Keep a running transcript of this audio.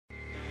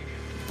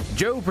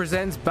Joe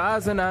presents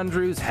Baz and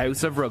Andrew's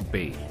House of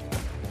Rugby,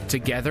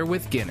 together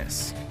with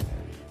Guinness.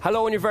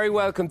 Hello and you're very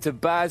welcome to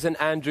Baz and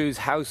Andrew's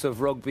House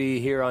of Rugby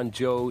here on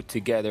Joe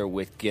together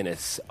with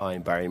Guinness.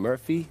 I'm Barry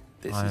Murphy.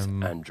 This is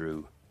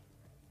Andrew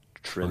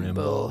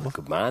Trimble.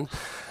 Good man.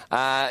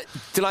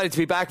 Delighted to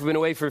be back. We've been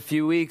away for a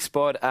few weeks,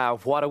 but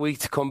what a week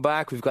to come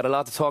back. We've got a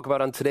lot to talk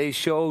about on today's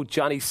show.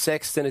 Johnny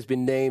Sexton has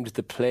been named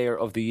the Player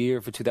of the Year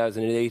for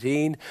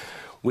 2018.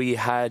 We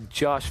had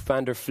Josh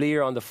van der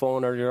Flier on the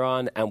phone earlier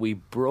on, and we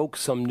broke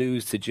some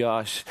news to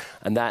Josh.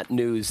 And that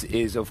news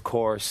is, of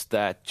course,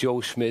 that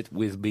Joe Schmidt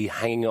will be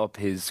hanging up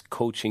his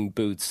coaching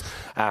boots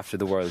after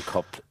the World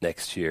Cup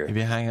next year. He'll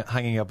be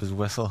hanging up his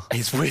whistle.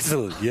 His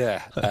whistle,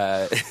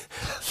 yeah.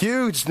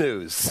 Huge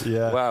news.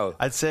 Yeah. Wow.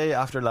 I'd say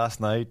after last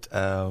night,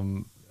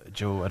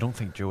 Joe, I don't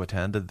think Joe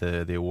attended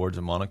the awards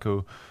in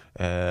Monaco.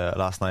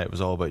 Last night it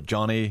was all about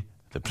Johnny,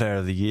 the Player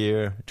of the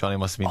Year. Johnny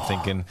must have been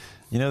thinking,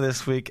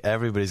 this week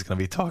everybody's going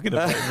to be talking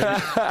about me.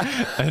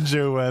 And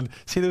Joe went,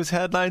 see those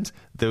headlines?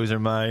 Those are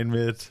mine,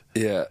 mate.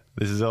 Yeah.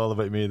 This is all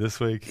about me this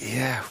week.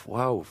 Yeah,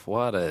 wow.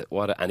 What a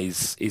and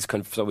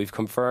so we've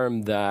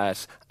confirmed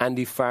that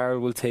Andy Farrell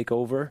will take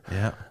over.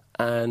 Yeah.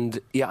 And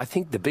yeah, I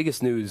think the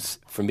biggest news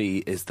for me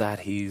is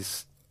that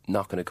he's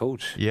not going to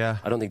coach. Yeah.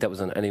 I don't think that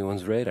was on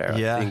anyone's radar.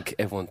 Yeah. I think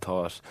everyone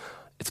thought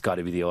it's got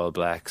to be the All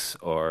Blacks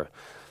and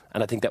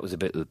I think that was a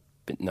bit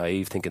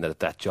naive, thinking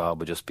that job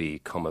would just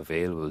become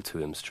available to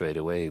him straight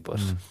away.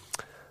 But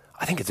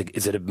I think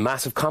is it a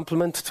massive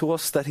compliment to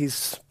us that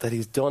he's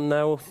done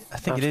now? I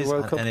think it is,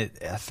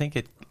 I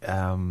think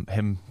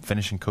him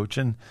finishing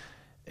coaching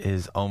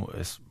is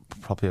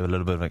probably a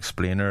little bit of an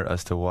explainer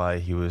as to why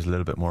he was a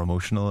little bit more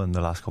emotional in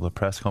the last couple of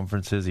press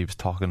conferences. He was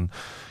talking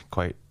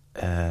quite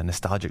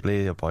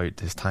nostalgically about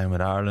his time in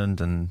Ireland,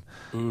 and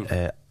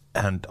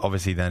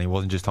obviously then he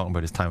wasn't just talking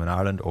about his time in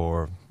Ireland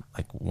or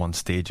like one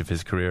stage of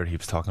his career. He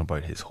was talking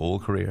about his whole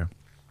career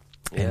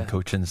in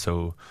coaching,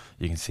 so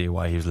you can see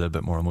why he was a little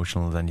bit more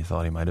emotional than you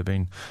thought he might have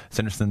been. It's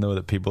interesting though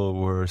that people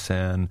were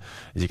saying,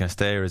 is he going to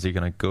stay or is he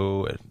going to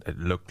go? It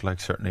looked like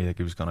certainly like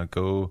he was going to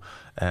go,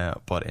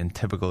 but in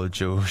typical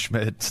Joe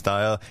Schmidt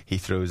style, he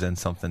throws in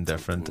something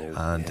different,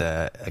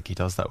 like he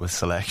does that with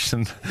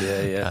selection.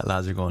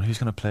 Lads are going, who's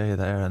going to play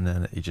there? And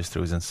then he just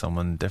throws in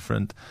someone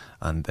different,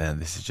 and then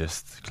this is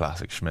just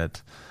classic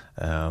Schmidt.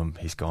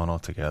 He's gone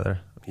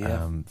altogether.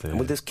 Yeah. And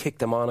will this kick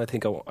them on? I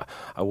think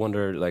I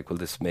wonder, will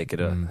this make it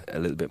a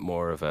little bit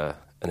more of an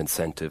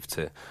incentive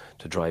to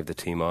drive the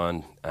team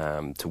on,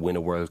 to win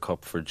a World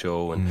Cup for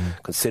Joe, and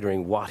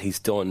considering what he's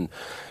done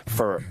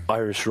for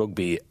Irish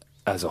rugby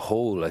as a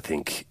whole, I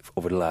think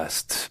over the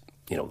last,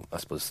 I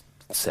suppose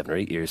 7 or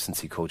 8 years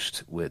since he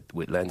coached with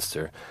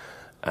Leinster.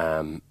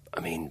 I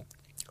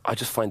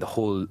just find the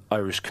whole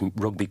Irish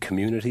rugby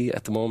community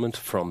at the moment,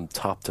 from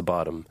top to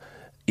bottom,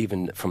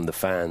 even from the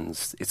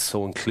fans, it's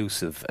so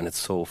inclusive and it's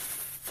so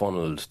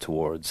funneled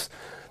towards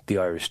the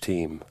Irish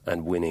team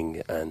and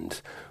winning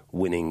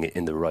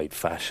in the right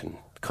fashion.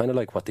 Kind of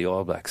like what the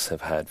All Blacks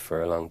have had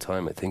for a long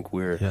time. I think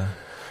we're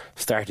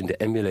starting to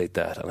emulate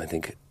that, and I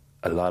think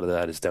a lot of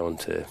that is down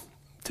to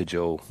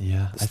Joe,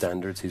 the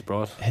standards he's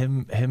brought.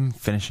 Him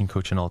finishing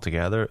coaching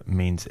altogether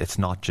means it's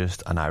not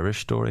just an Irish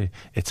story,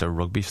 it's a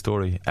rugby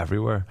story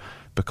everywhere,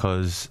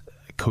 because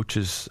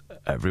coaches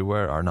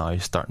everywhere are now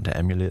starting to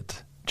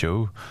emulate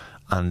Joe,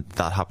 and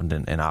that happened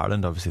in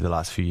Ireland. Obviously the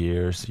last few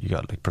years you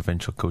got like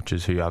provincial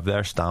coaches who have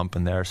their stamp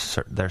and their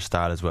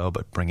style as well,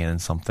 but bringing in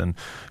something.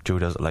 Joe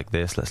does it like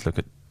this, let's look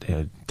at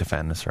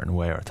defending a certain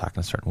way or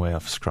attacking a certain way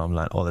off scrum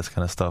line, all this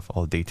kind of stuff,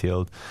 all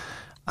detailed.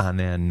 And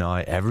then now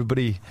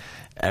everybody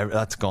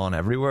that's gone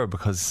everywhere,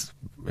 because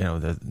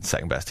the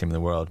second best team in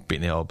the world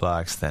beating the All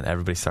Blacks, then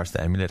everybody starts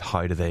to emulate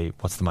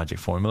what's the magic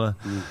formula.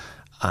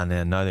 And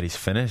then now that he's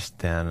finished,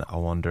 then I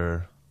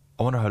wonder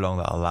how long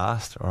that'll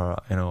last, or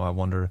I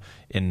wonder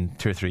in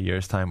 2 or 3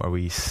 years' time, are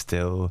we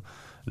still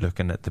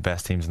looking at the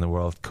best teams in the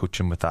world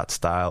coaching with that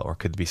style, or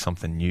could it be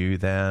something new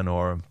then?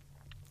 Or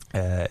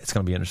it's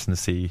going to be interesting to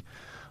see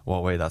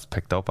what way that's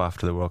picked up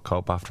after the World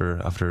Cup,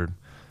 after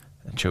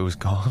Joe's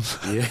gone.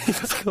 Yeah,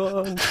 he's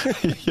gone.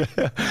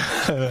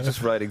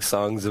 Just writing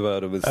songs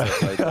about him and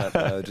stuff like that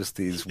now, just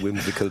these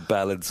whimsical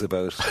ballads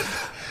about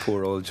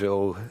poor old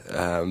Joe.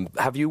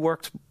 Have you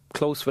worked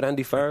close with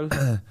Andy Farrell?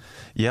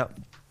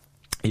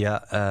 He's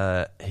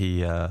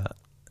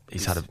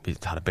had a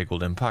big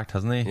old impact,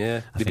 hasn't he?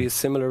 Yeah. Did he have a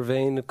similar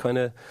vein of kind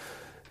of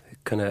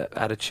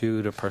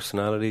attitude or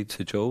personality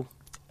to Joe?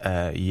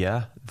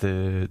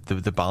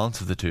 The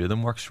balance of the two of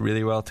them works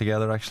really well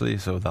together, actually.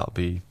 So that'll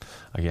be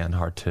again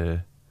hard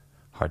to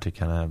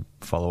kind of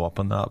follow up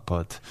on that.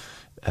 But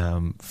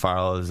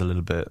Farrell is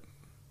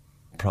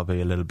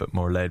probably a little bit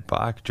more laid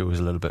back. Joe is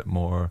a little bit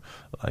more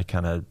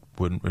kind of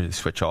wouldn't really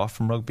switch off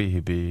from rugby.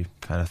 He'd be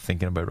kind of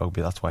thinking about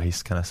rugby. That's why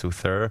he's kind of so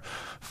thorough.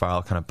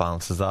 Farrell kind of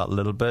balances that a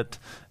little bit.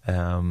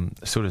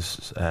 So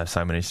does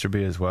Simon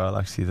Easterby as well.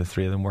 Actually, the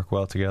three of them work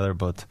well together.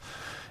 But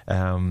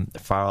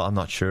Farrell, I'm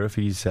not sure if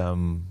he's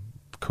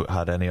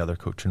had any other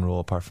coaching role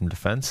apart from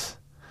defence.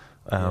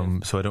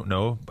 So I don't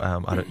know.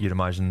 You'd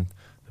imagine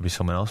there'd be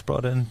someone else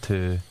brought in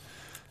to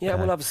Yeah,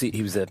 well, obviously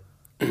he was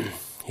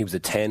a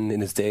 10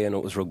 in his day. I know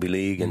it was rugby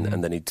league,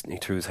 and then he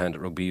threw his hand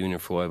at rugby union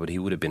for a while. But he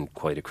would have been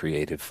quite a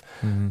creative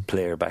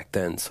player back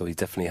then. So he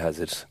definitely has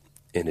it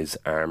in his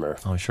armour.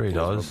 I'm sure he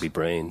does. His rugby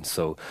brain.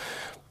 So,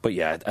 but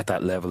yeah, at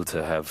that level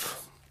to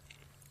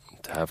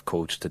have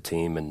coached a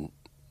team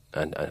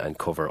and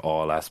cover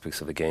all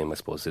aspects of the game, I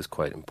suppose, is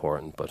quite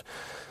important. But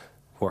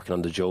working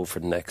on the Joe for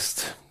the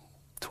next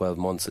 12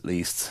 months at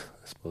least,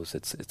 I suppose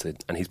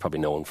and he's probably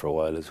known for a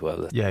while as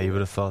well. Yeah, you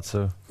would have thought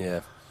so.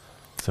 Yeah.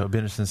 So it'd be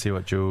interesting to see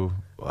what Joe,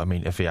 I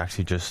mean, if he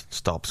actually just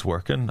stops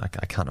working, I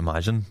can't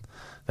imagine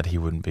that he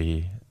wouldn't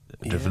be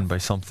driven by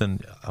something.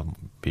 I'd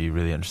be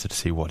really interested to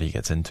see what he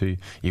gets into,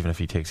 even if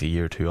he takes a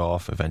year or two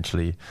off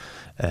eventually.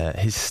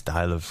 His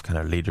style of kind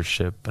of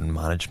leadership and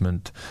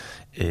management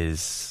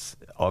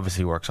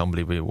obviously works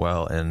unbelievably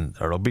well in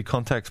a rugby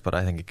context, but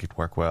I think it could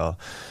work well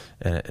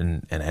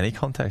in any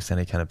context,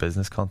 any kind of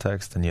business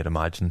context. And you'd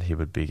imagine he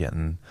would be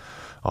getting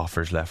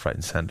offers left, right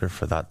and centre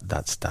for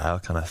that style,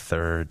 kind of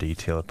thorough,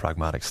 detailed,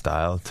 pragmatic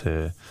style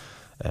to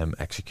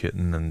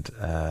executing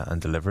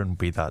and delivering,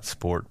 be that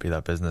sport, be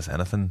that business,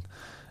 anything.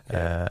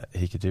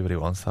 He could do what he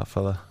wants, that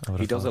fella.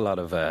 He does a lot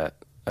of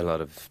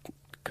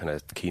kind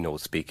of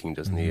keynote speaking,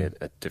 doesn't he,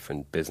 at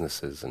different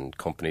businesses and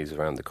companies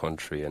around the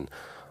country. And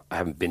I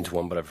haven't been to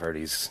one, but I've heard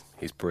he's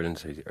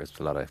brilliant. There's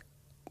a lot of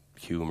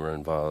humour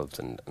involved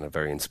and a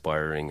very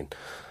inspiring. And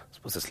I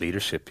suppose this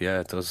leadership,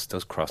 it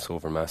does cross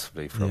over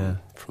massively from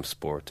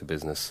sport to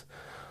business.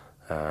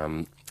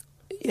 We're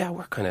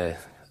kind of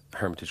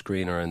Hermitage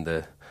Green are in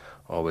the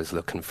always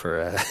looking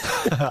for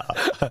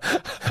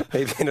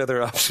maybe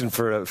another option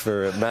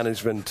for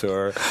management,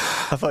 or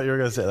I thought you were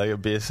going to say like a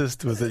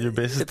bassist. Was it your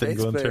bassist didn't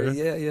go on tour?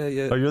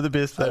 Yeah. Oh, you're the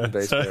bass player. I'm the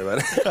bass player,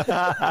 man.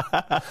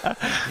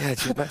 Yeah,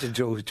 do you imagine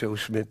Joe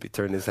Schmidt be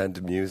turning his hand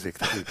to music?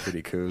 That'd be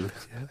pretty cool. Yeah,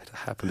 I'd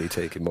happily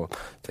take him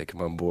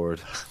on board.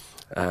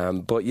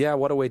 But yeah,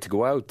 what a way to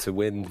go out to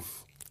win!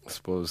 I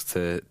suppose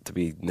to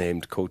be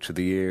named Coach of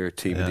the Year,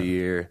 Team of the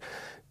Year,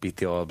 beat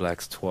the All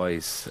Blacks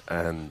twice,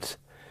 and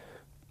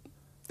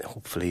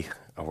hopefully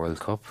a World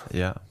Cup.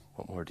 Yeah.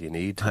 What more do you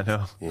need? I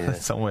know. Yeah.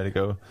 Some way to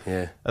go.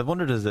 Yeah. I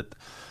wonder, does it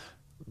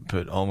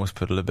almost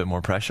put a little bit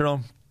more pressure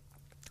on?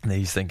 And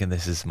he's thinking,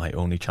 this is my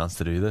only chance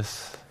to do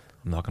this.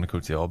 I'm not going to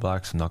coach the All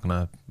Blacks. I'm not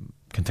going to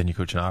continue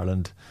coaching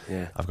Ireland.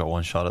 Yeah. I've got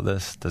one shot at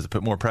this. Does it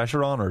put more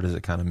pressure on, or does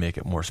it kind of make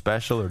it more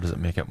special, or does it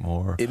make it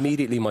more...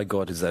 Immediately my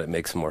gut is that it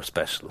makes it more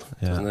special,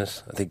 doesn't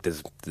it? I think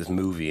there's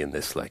movie in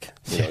this, like,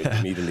 you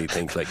immediately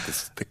think like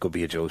this could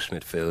be a Joe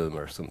Schmidt film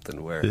or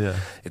something where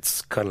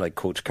it's kind of like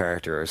Coach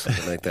Carter or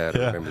something like that.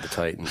 I remember the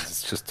Titans.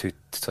 It's just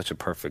such a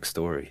perfect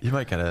story. You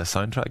might get a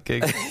soundtrack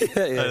gig.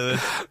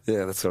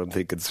 Yeah, that's what I'm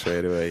thinking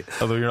straight away.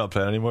 Although you're not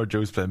playing anymore,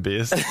 Joe's playing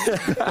bass.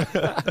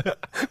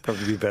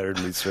 Probably be better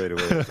than me straight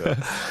away. So.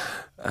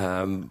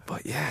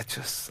 But yeah,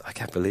 just I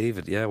can't believe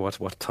it. Yeah,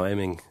 what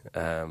timing.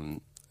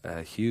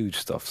 Huge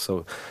stuff.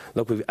 So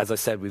look, as I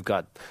said, we've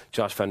got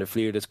Josh van der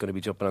Flier that's going to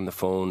be jumping on the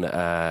phone,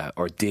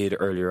 or did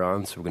earlier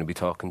on, so we're going to be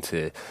talking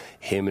to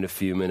him in a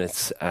few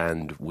minutes,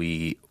 and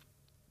we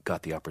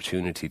got the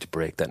opportunity to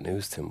break that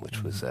news to him,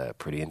 which was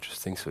pretty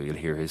interesting, so you'll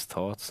hear his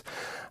thoughts.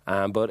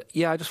 But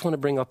yeah, I just want to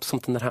bring up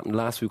something that happened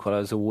last week while I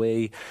was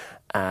away.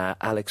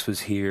 Alex was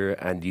here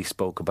and you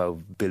spoke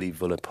about Billy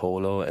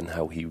Vunipola and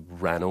how he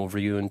ran over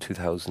you in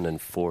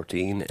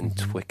 2014 in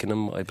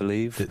Twickenham, I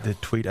believe. The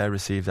tweet I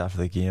received after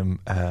the game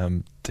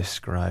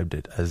described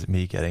it as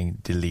me getting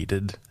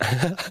deleted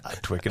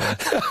at Twickenham.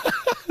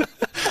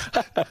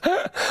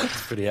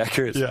 It's pretty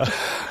accurate.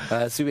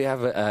 Yeah. So we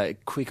have a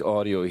quick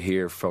audio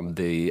here from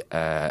the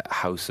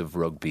House of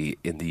Rugby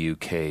in the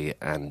UK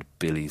and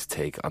Billy's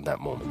take on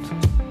that moment.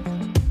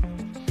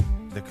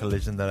 The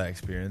collision that I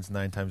experienced,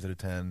 9 times out of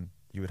 10,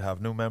 you would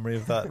have no memory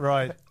of that.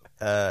 Right.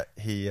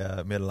 He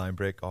made a line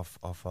break off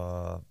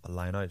a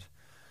line out,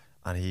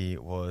 and he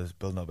was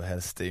building up a head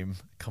of steam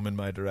coming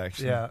my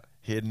direction. Yeah.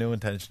 He had no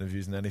intention of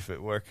using any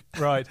footwork.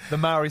 Right. The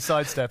Maori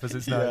sidestep, as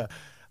it's known. Yeah.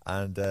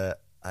 And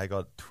I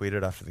got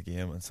tweeted after the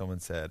game, and someone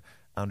said,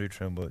 Andrew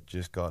Trimble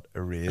just got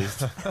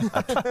erased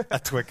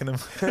at Twickenham.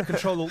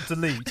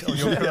 Control-Alt-Delete on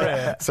your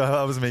career. So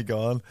that was me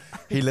gone.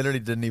 He literally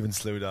didn't even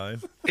slow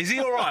down. Is he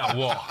all right or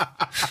what?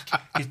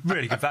 He's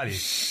really good value.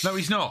 No,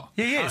 he's not.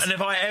 He is. And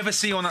if I ever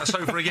see you on that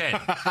sofa again...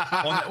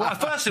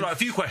 firstly, a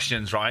few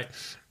questions, right?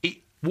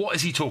 What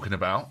is he talking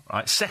about?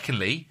 Right.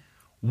 Secondly...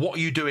 what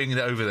are you doing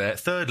over there?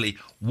 Thirdly,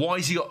 why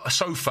is he got a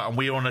sofa and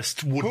we're on a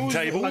wooden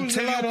table?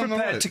 Until you're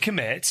prepared to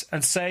commit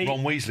and say... Ron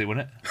Weasley,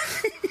 wasn't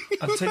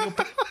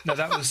it? No,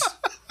 that was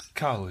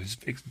Carl, who's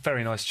a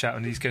very nice chap,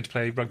 and he's going to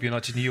play Rugby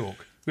United New York.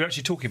 We were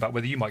actually talking about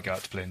whether you might go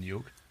out to play in New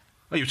York.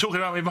 Oh, you were talking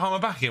about me behind my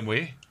back again, were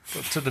you?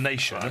 To the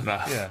nation.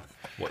 Yeah.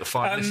 What, the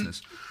 5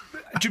 listeners?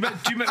 Do you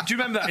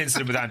remember that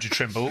incident with Andrew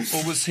Trimble,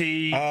 or was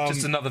he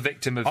just another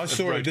victim of I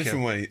saw it a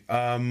different way.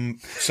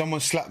 Someone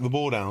slapped the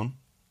ball down,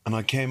 and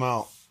I came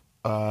out.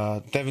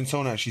 Devin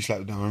Son actually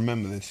slapped it down. I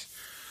remember this,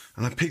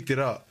 and I picked it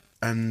up,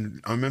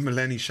 and I remember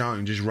Lenny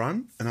shouting, "Just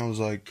run!" And I was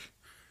like,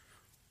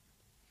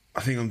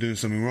 "I think I'm doing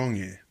something wrong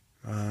here."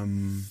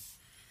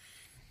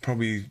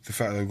 probably the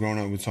fact that I've grown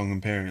up with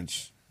Tongan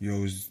parents. You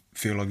always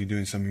feel like you're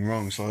doing something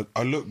wrong. So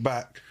I look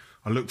back,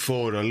 I look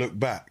forward, I look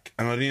back,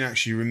 and I didn't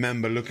actually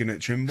remember looking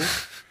at Trimble.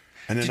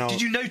 And then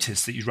did you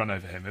notice that you'd run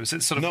over him? It was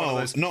sort of no, one of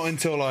those... not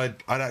until I'd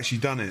actually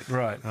done it.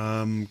 Right.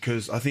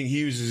 Because I think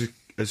he was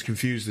as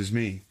confused as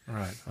me.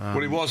 Right.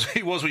 Well,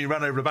 he was when you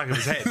ran over the back of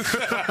his head.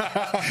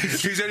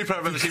 He's the only player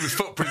I've ever seen with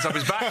footprints up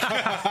his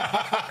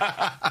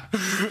back.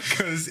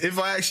 Because if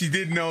I actually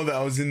did know that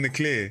I was in the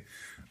clear,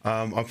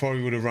 I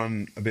probably would have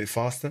run a bit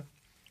faster.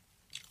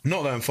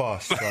 Not that I'm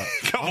fast, but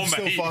Come I'm on,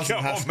 still mate. fast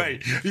Come and on,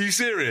 mate. Are you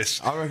serious?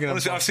 I reckon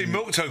Honestly, I'm I've seen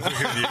milk toe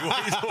quicker than you. What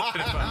are you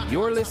talking about?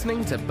 You're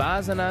listening to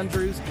Baz and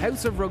Andrew's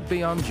House of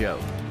Rugby on Joe,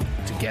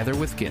 together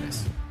with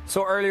Guinness.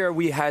 So earlier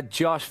we had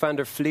Josh van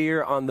der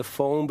Flier on the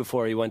phone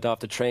before he went off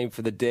to train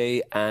for the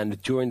day,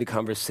 and during the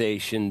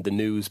conversation the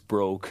news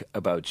broke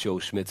about Joe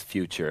Schmidt's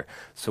future.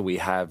 So we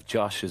have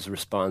Josh's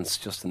response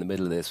just in the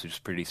middle of this, which is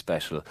pretty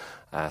special.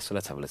 So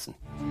let's have a listen.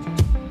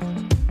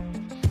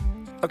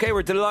 Okay,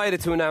 we're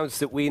delighted to announce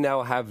that we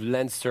now have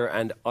Leinster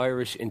and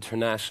Irish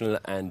international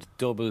and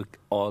double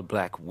All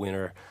Black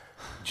winner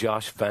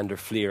Josh van der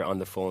Flier on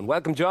the phone.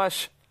 Welcome,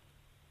 Josh.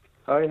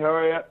 Hi, how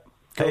are you?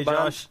 Hey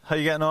Josh, how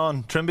you getting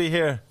on? Trimby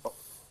here.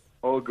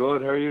 All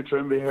good. How are you,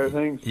 Trimby? How are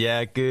things?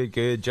 Yeah,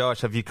 good. Josh,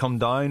 have you come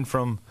down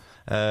from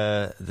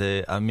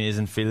the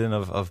amazing feeling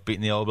of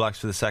beating the All Blacks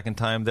for the second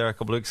time there a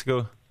couple of weeks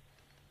ago?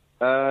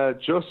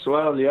 Just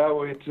well, yeah.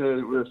 We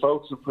were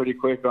focusing pretty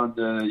quick on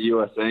the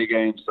USA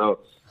game, so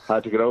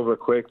had to get over it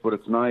quick. But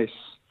it's nice.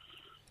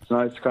 It's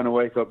nice to kind of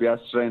wake up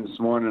yesterday and this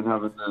morning and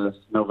having the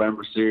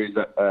November series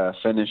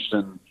finished,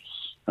 and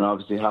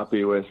obviously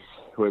happy with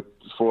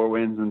 4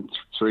 wins and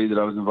 3 that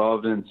I was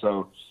involved in.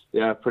 So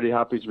yeah, pretty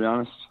happy to be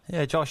honest.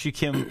 Yeah, Josh,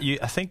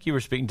 I think you were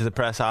speaking to the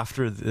press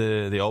after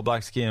the All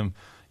Blacks game.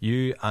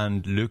 You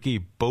and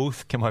Lukey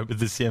both came out with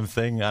the same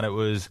thing, and it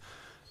was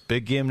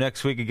big game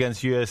next week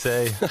against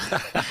USA.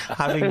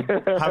 having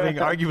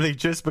arguably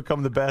just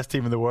become the best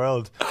team in the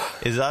world.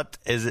 Is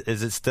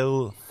it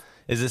still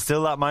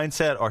that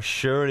mindset, or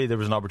surely there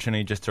was an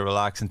opportunity just to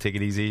relax and take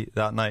it easy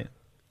that night?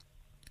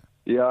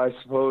 Yeah, I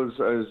suppose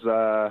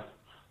I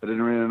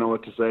didn't really know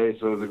what to say,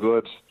 so it was a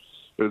good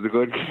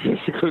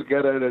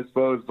get out, I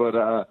suppose.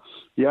 But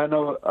yeah,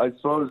 no, I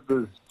suppose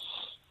there's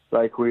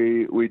like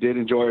we did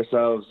enjoy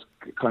ourselves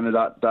kind of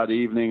that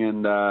evening,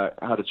 and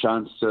had a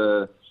chance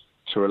to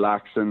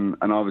relax and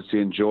obviously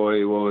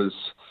enjoy.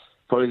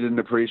 Probably didn't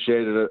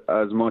appreciate it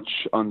as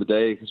much on the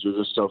day because we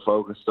were just so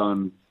focused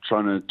on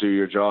trying to do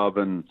your job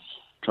and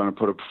trying to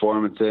put a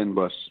performance in.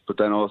 But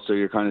then also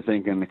you're kind of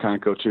thinking, I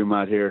can't go too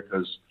mad here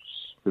because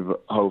we're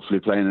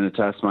hopefully playing in a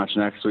test match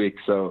next week.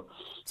 So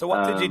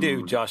what did you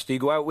do, Josh? Do you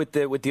go out with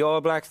the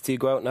All Blacks? Do you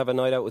go out and have a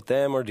night out with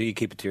them, or do you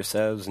keep it to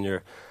yourselves and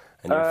your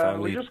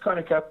family? We just kind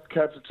of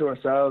kept it to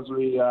ourselves.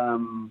 We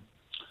kind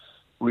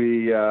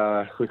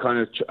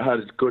of had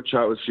a good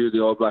chat with a few of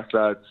the All Black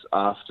lads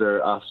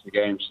after the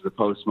game, to the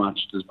post match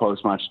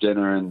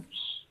dinner, and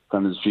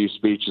kind of a few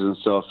speeches and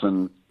stuff,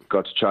 and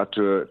got to chat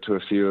to a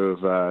few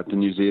of the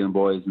New Zealand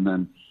boys, and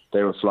then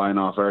they were flying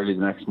off early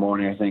the next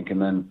morning, I think,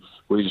 and then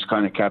we just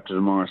kind of kept it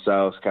among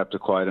ourselves, kept it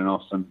quiet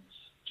enough, and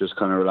just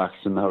kind of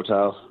relaxed in the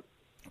hotel.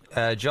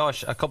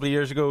 Josh, a couple of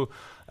years ago,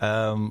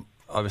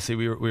 obviously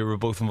we were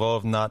both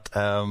involved in that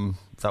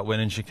win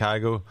in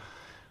Chicago.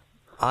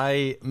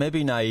 I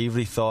maybe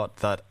naively thought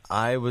that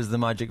I was the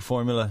magic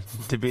formula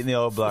to beating the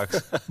All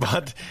Blacks,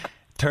 but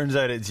turns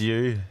out it's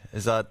you.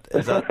 Has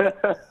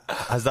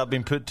that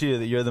been put to you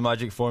that you're the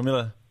magic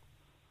formula?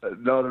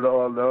 Not at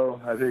all,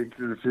 no. I think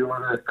there's a few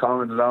other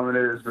common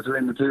denominators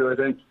between the two, I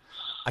think.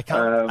 I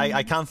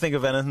can't think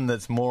of anything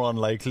that's more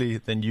unlikely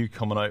than you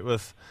coming out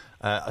with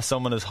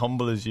someone as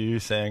humble as you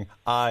saying,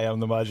 I am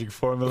the magic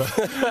formula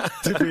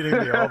to beating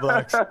the All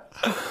Blacks.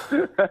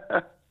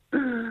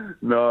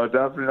 No,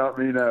 definitely not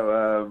me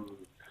now.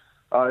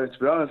 To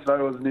be honest,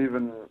 I wasn't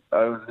even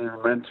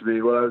meant to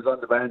be. Well, I was on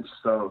the bench,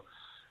 so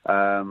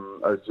I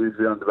was due to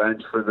be on the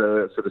bench for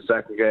the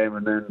second game,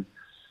 and then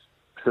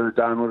so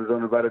Dan would have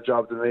done a better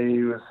job than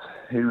me.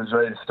 He was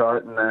ready to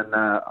start, and then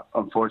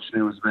unfortunately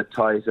it was a bit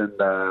tight, and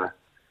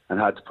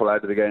had to pull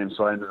out of the game.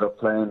 So I ended up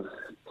playing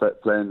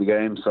the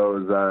game. So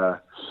it was.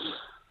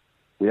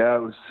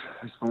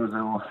 I suppose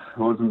it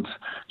wasn't.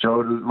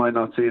 Joe might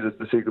not see it as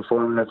the secret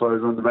formula if I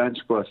was on the bench,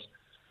 but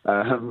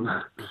it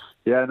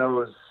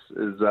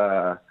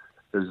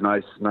was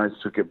nice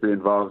to be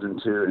involved in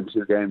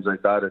two games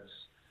like that.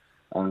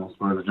 I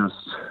suppose just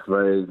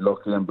very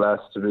lucky and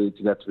blessed to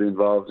get to be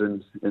involved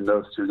in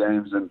those 2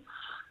 games, and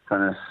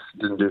kind of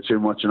didn't do too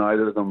much in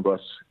either of them, but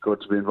good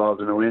to be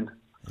involved in a win.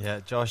 Yeah,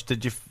 Josh,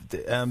 did you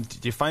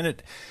find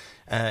it?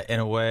 In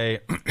a way,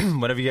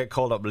 whenever you get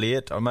called up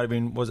late, or it might have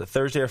been, was it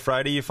Thursday or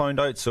Friday you found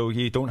out, so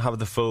you don't have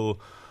the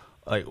full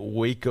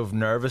week of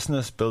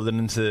nervousness building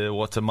into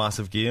what's a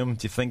massive game?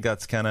 Do you think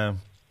that's kind of,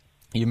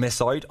 you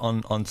miss out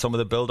on some of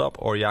the build up,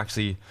 or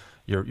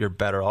you're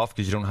better off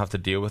because you don't have to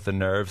deal with the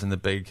nerves and the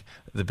big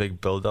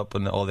build up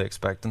and all the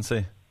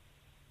expectancy?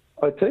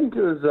 I think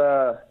it was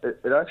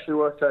it actually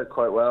worked out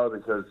quite well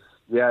because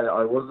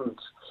I wasn't,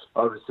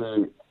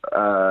 obviously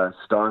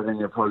starting,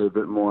 you're probably a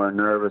bit more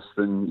nervous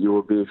than you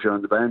would be if you're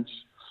on the bench.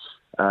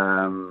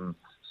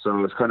 So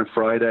it was kind of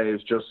Friday. It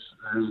was just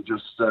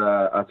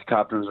at the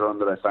captain's run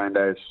that I found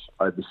out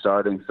I'd be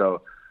starting.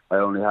 So I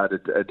only had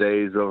a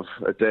day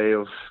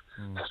of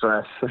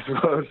stress, I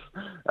suppose.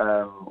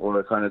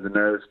 Or kind of the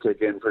nerves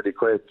kick in pretty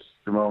quick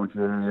the moment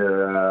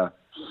you're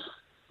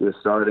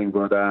starting.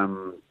 But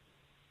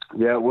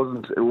yeah, it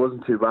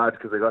wasn't too bad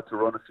because I got to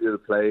run a few of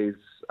the plays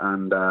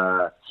and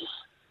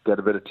get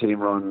a bit of team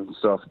run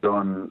stuff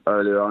done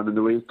earlier on in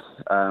the week.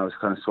 I was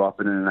kind of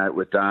swapping in and out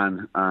with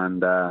Dan,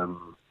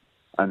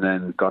 and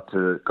then got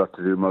to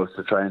do most of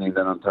the training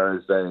then on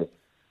Thursday,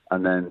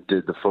 and then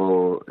did the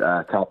full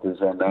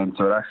captain's run then.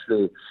 So I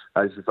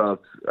actually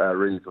felt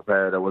really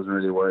prepared. I wasn't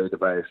really worried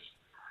about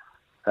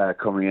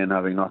coming in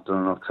having not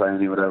done enough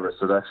training, whatever.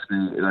 So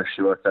it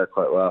actually worked out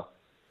quite well.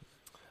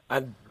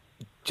 And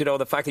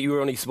the fact that you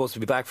were only supposed to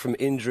be back from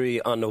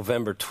injury on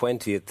November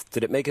 20th,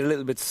 did it make it a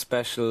little bit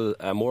special,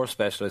 more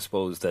special, I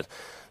suppose, that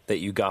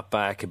you got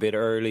back a bit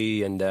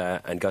early and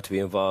got to be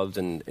involved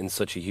in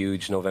such a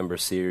huge November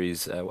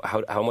series?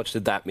 How much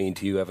did that mean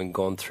to you, having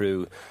gone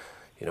through,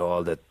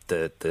 all the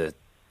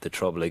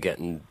trouble of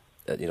getting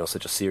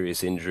such a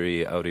serious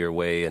injury out of your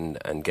way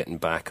and getting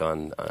back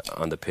on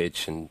the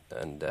pitch and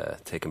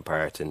taking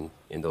part in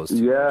those two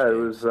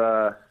games?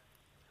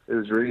 It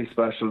was really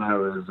special.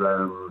 Now it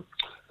was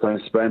kind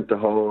of spent the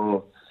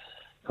whole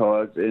I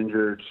was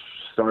injured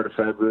start of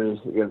February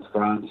against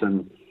France,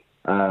 and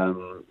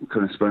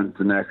kind of spent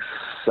the next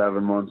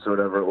 7 months or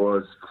whatever it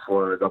was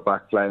before I got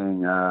back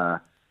playing,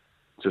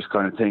 just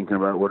kind of thinking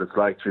about what it's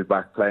like to be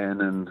back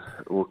playing and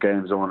what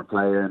games I want to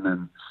play in,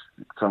 and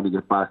trying to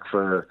get back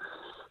for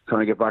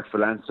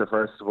Leinster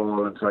first of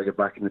all, and try to get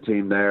back in the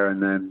team there,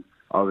 and then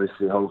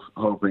obviously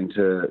hoping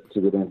to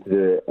get into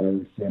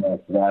the team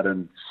after that.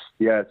 And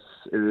yeah, it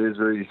is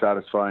really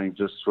satisfying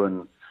just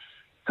when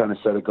kind of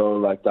set a goal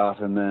like that,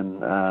 and then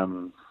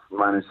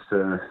managed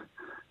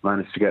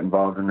to get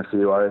involved in a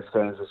few Irish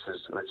games, which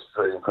is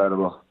pretty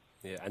incredible.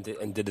 Yeah,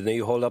 and did the knee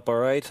hold up all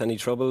right? Any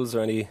troubles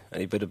or any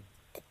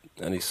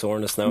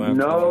soreness now?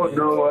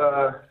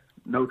 After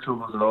no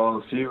troubles at all.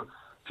 A few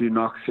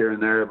knocks here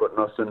and there, but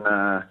nothing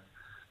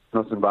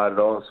bad at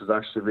all. So it's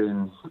actually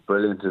been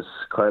brilliant. It's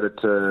credit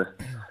to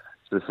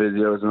the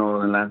physios and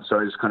all in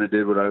Leinster. I just kind of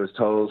did what I was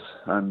told,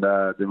 and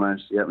they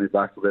managed to get me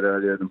back a bit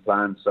earlier than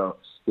planned. So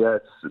yeah,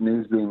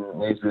 knee's been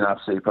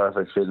absolutely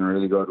perfect, feeling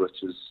really good,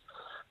 which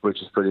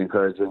is pretty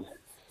encouraging.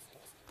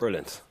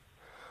 Brilliant.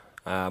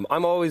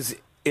 I'm always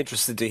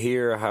interested to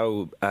hear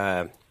how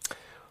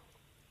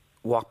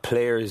what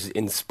players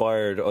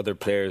inspired other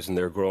players when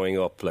they're growing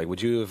up. Like,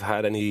 would you have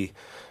had any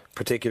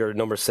particular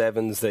number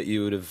sevens that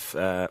you would have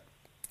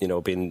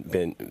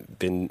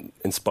been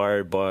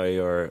inspired by,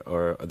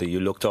 or that you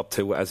looked up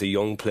to as a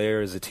young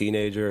player, as a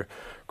teenager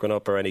growing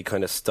up, or any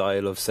kind of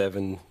style of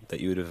seven that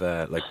you would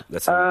have like,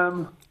 let's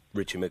say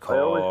Richie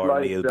McCaw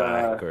or Neil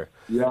Back, or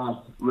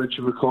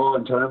Richie McCaw.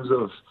 In terms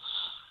of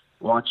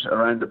watch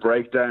around the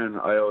breakdown,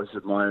 I always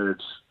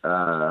admired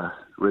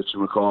Richie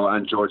McCaw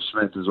and George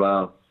Schmidt as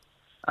well.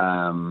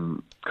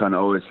 Kind of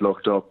always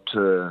looked up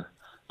to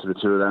the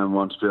two of them,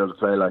 wanted to be able to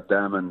play like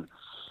them,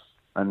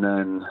 and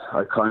then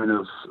I kind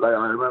of I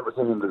remember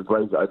thinking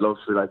that I'd love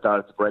to be like that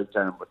at the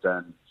breakdown, but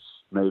then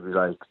maybe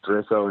like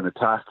Drico in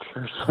attack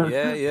or something.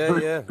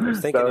 Yeah. I was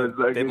thinking a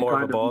bit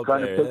more of a ball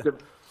player.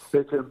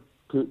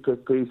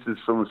 Pick pieces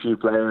from a few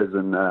players,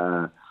 and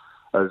I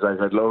was like,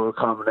 I'd love a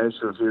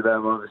combination of a few of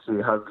them. Obviously,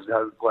 it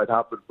hasn't quite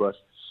happened, but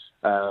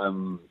I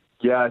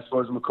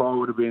suppose McCall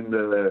would have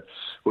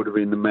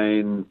been the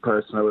main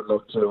person I would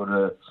look to,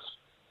 and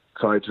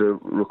try to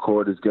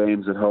record his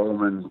games at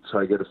home and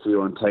try to get a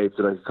few on tape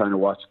that I could kind of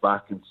watch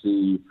back and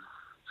see,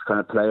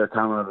 kind of player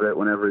camera of it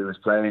whenever he was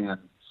playing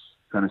and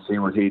kind of see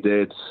what he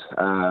did.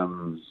 I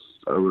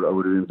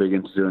would have been big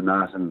into doing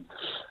that, and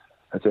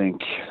I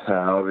think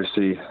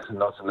obviously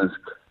nothing is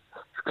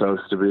close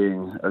to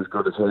being as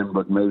good as him,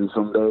 but maybe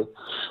someday.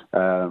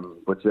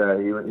 But yeah,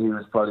 he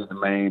was probably the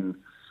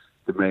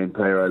main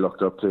player I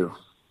looked up to.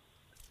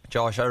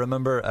 Josh, I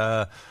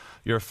remember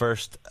your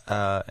first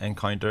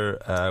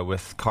encounter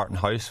with Carton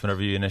House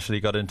whenever you initially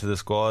got into the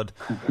squad.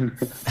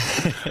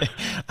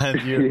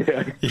 And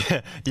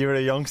you were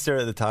a youngster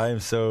at the time,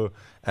 so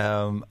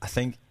I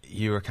think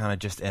you were kind of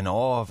just in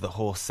awe of the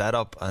whole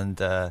setup, and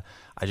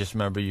I just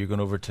remember you going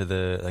over to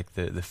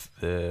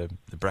the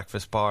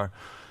breakfast bar,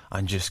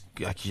 and just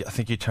I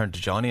think you turned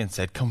to Johnny and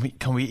said, "Can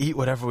we eat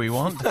whatever we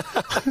want?"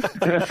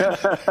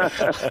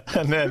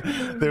 And then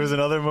there was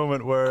another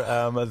moment where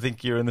I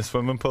think you're in the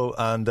swimming pool,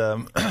 and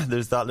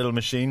there's that little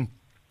machine.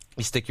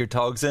 You stick your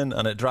togs in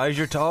and it dries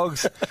your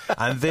togs,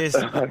 and this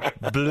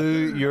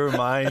blew your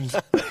mind.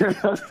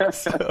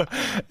 So,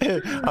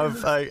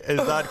 is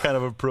that kind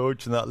of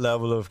approach and that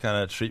level of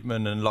kind of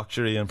treatment and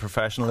luxury and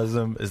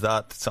professionalism, is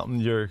that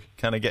something you're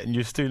kind of getting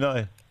used to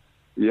now?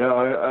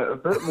 Yeah, a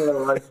bit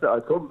more. I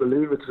couldn't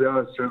believe it, to be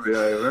honest with you.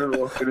 I remember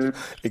walking in.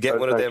 You get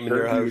one of them in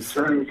your house.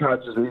 Sure, you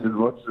can't just eat as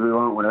much as we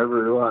want,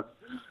 whenever we want.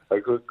 I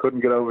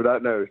couldn't get over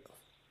that now.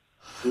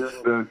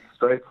 Seeing the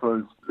straight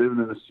from living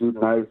in a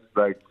student house,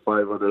 like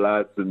 5 other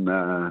lads, and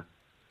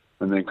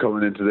then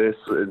coming into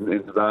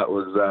that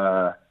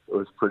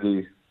was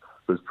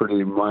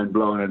pretty mind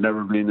blowing. I'd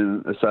never been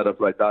in a setup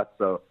like that,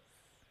 so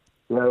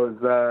yeah,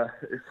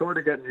 it's sort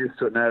of getting used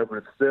to it now, but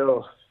it's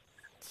still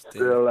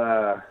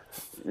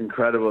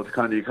incredible.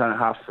 You kind of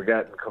half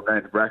forget and come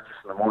down to breakfast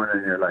in the morning,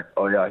 and you're like,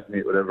 oh yeah, I can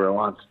eat whatever I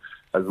want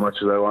as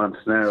much as I want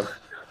now.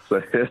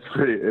 So it's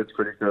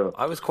pretty cool.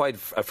 I was quite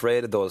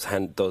afraid of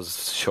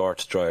those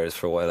short dryers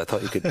for a while. I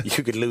thought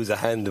you could lose a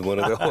hand in one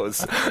of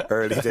those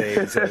early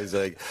days. I was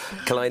like,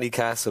 Killiney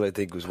Castle, I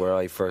think, was where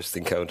I first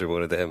encountered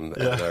one of them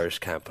at an Irish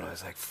camp, and I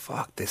was like,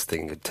 fuck, this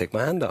thing could take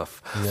my hand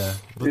off. Yeah,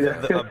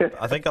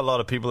 I think a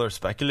lot of people are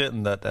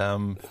speculating that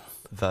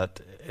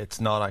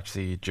it's not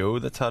actually Joe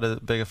that's had a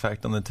big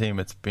effect on the team.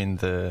 It's been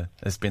the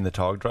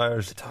tog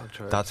dryers.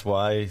 That's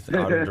why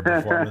Ireland are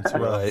performing so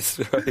well. Right.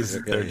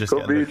 They're just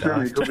could be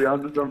true. You could be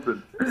onto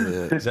something.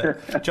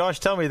 Yeah. Josh,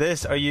 tell me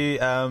this: are you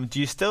do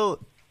you still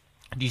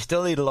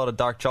eat a lot of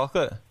dark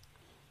chocolate?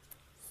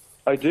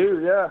 I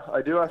do, yeah.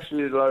 I do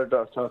actually eat a lot of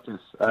dark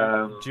chocolates.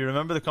 Do you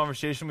remember the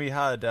conversation we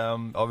had?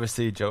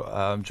 Obviously,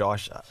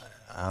 Josh,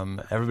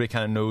 everybody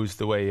kind of knows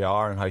the way you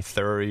are and how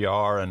thorough you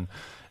are, and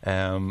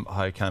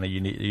how kind of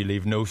you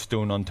leave no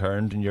stone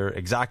unturned, and you're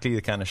exactly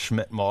the kind of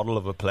Schmidt model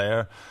of a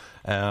player.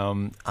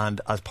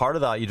 And as part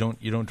of that, you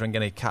don't drink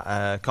any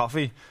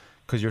coffee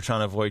because you're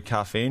trying to avoid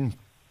caffeine.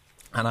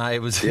 And I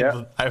was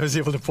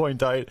able to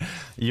point out,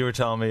 you were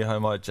telling me how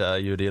much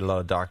you'd eat a lot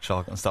of dark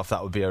chocolate and stuff.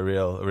 That would be a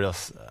real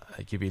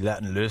like you'd be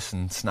letting loose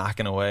and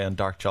snacking away on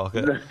dark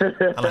chocolate.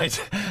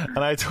 and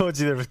I told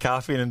you there was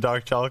caffeine in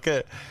dark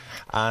chocolate,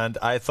 and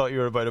I thought you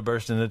were about to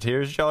burst into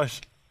tears,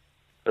 Josh.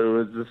 It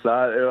was just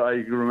that.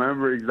 I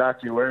remember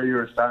exactly where you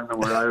were standing,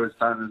 where I was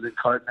standing in the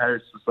carton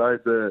house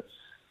beside the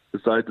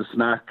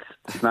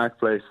snack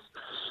place.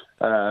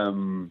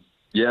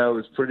 Yeah, I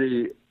was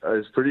pretty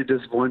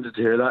disappointed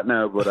to hear that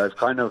now, but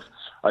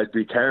I'd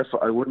be careful.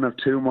 I wouldn't have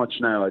too much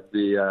now. I'd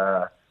be,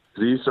 'cause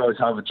I used to always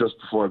have it just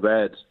before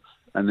bed,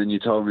 and then you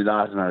told me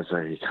that, and I was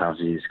like,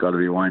 he's got to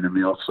be winding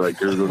me up, so I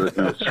googled it,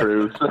 and it's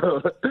true.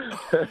 So,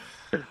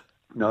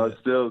 no, it's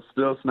still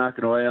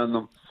snacking away on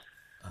them.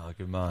 Oh,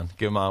 good man.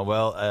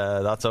 Well,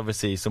 that's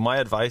obviously. So my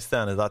advice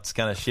then is that's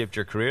kind of shaped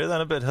your career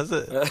then a bit, has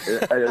it?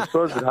 I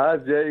suppose it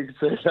has. Yeah, you could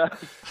say that.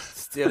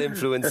 Still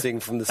influencing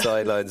from the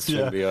sidelines.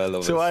 Yeah. I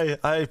love so it.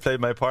 I played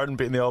my part in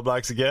beating the All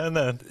Blacks again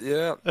then.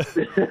 Yeah.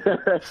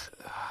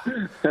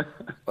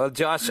 Well,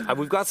 Josh,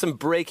 we've got some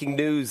breaking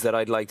news that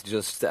I'd like to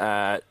just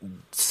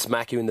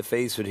smack you in the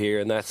face with here,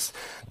 and that's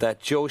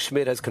that Joe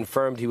Schmidt has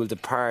confirmed he will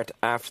depart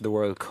after the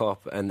World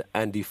Cup, and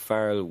Andy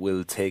Farrell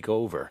will take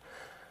over.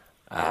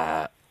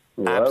 Wow.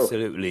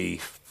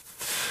 Absolutely,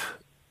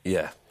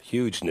 yeah,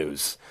 huge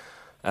news.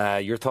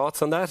 Your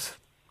thoughts on that?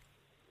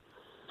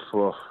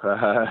 Well,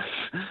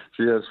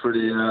 that's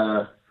pretty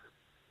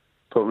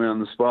put me on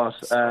the spot.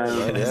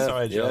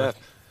 Sorry, Joe. Yeah,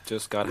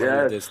 just got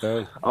handed this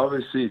down.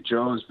 Obviously,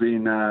 Joe's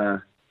been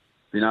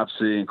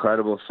absolutely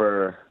incredible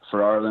for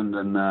Ireland,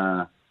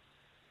 and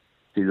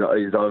he's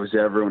obviously,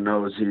 everyone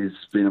knows he's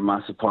been a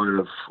massive part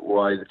of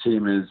why the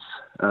team is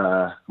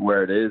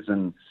where it is,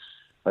 and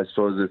I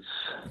suppose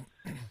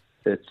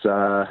it's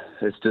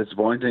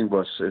disappointing,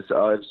 but it's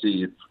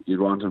obviously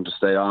you'd want him to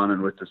stay on,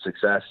 and with the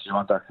success you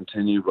want that to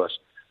continue. But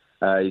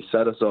he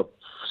set us up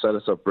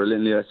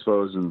brilliantly, I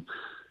suppose, and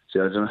I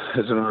don't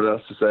know what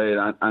else to say.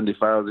 Andy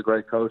Farrell's a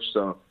great coach,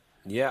 so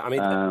yeah. I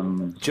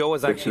mean, Joe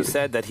has actually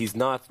said that he's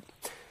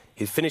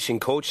finishing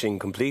coaching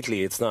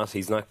completely.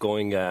 He's not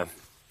going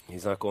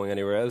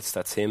anywhere else.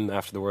 That's him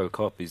after the World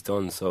Cup. He's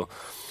done. So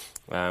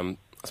I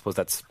suppose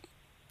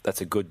that's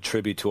a good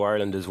tribute to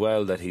Ireland as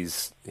well, that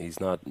he's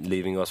not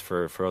leaving us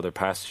for other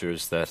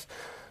pastures, that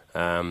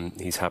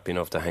he's happy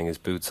enough to hang his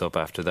boots up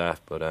after that.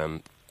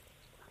 But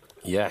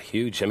yeah,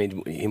 huge. I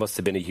mean, he must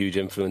have been a huge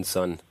influence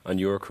on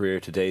your career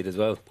to date as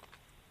well.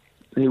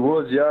 He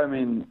was, yeah. I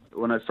mean,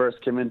 when I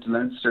first came into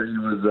Leinster,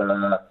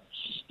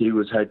 he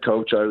was head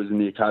coach. I was in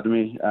the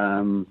academy.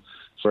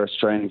 First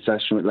training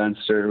session with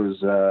Leinster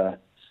was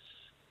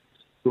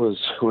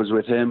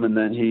with him, and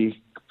then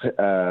he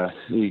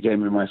gave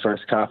me my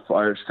first cap,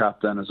 Irish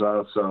cap, then as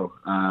well. So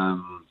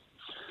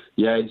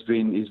yeah, he's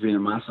been a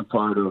massive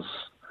part of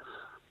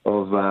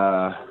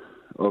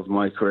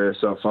my career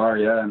so far.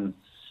 Yeah, and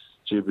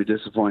it'd be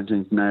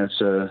disappointing now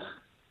to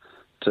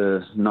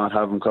not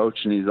have him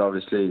coach, and he's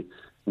obviously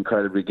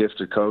incredibly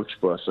gifted coach,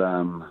 but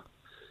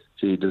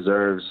he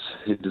deserves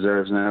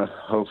now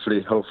hopefully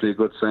a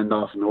good send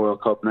off in the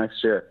World Cup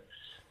next year.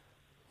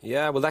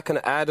 Yeah, well, that can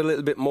add a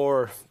little bit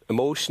more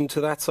emotion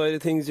to that side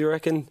of things, you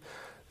reckon?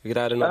 You could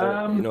add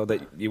another,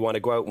 that you want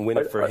to go out and win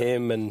it for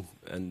him, and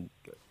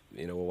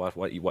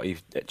what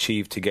you've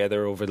achieved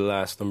together over the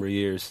last number of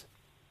years.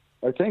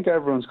 I think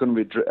everyone's going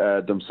to be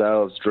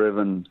themselves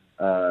driven,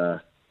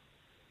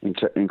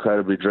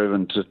 incredibly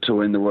driven to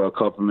win the World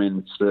Cup. I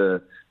mean,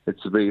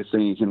 it's the biggest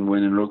thing you can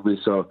win in rugby.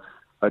 So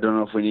I don't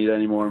know if we need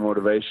any more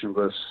motivation,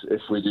 but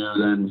if we do,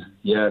 then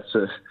yeah,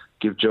 to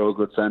give Joe a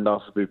good send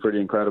off would be pretty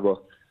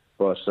incredible.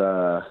 But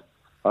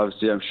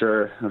obviously I'm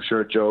sure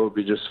Joe will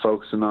be just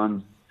focusing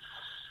on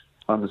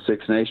the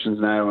Six Nations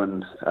now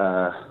and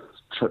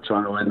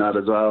trying to win that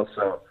as well.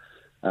 So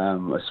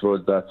I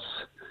suppose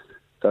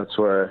that's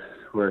where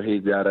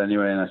he'd be at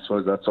anyway, and I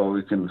suppose that's all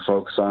we can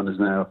focus on is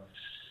now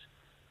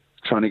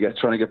trying to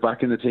get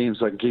back in the team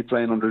so I can keep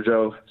playing under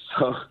Joe.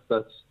 So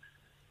that's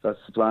the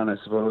plan, I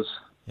suppose.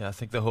 Yeah, I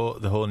think the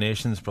whole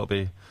nation's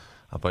probably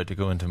about to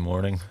go into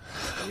mourning.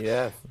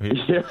 Yeah.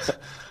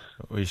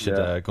 We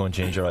should go and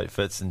change our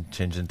outfits and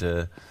change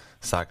into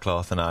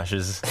sackcloth and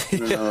ashes.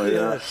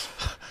 Yeah.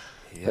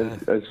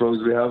 I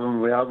suppose we have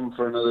him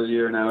for another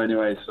year now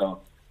anyway,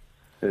 so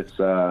it's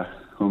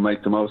we'll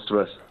make the most of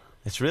it.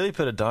 It's really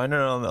put a downer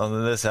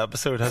on this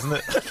episode, hasn't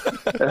it?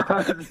 It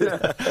has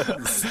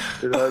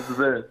a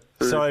bit.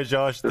 Sorry,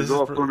 Josh. There's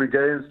no fun and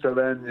games till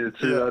then. You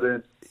threw that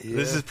in. Yeah.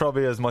 This is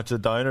probably as much a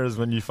downer as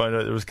when you found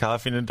out there was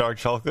caffeine in dark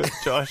chocolate,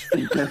 Josh.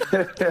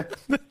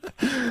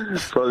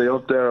 Probably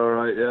up there, all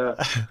right. Yeah.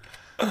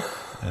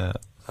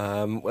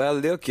 Well,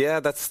 look,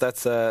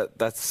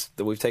 that's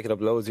we've taken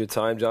up loads of your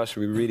time, Josh.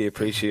 We really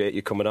appreciate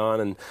you coming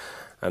on,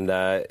 and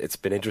it's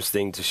been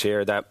interesting to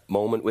share that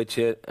moment with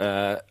you.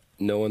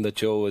 Knowing that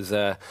Joe is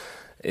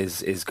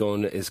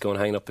going to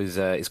hang up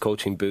his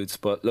coaching boots,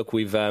 but look,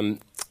 we'd love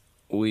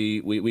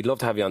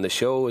to have you on the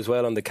show as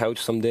well, on the couch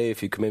someday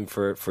if you come in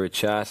for a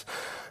chat.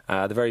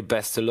 The very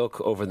best of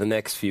luck over the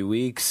next few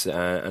weeks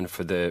and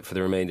for the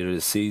remainder of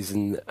the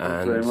season.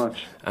 Thank you very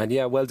much. And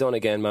yeah, well done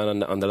again,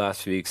 man, on the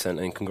last few weeks,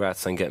 and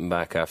congrats on getting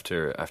back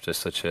after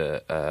such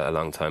a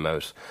long time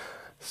out.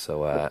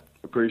 So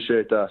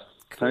appreciate that.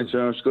 Thanks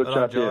very much. Good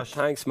chat to you.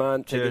 Thanks,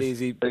 man. Cheers. Take it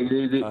easy. Take it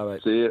easy. Bye.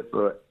 See you.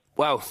 Bye.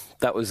 Wow,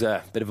 that was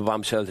a bit of a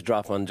bombshell to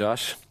drop on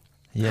Josh.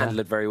 Yeah. Handled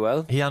it very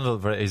well. He handled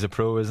it very. He's a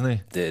pro, isn't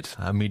he? Did.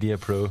 A media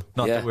pro.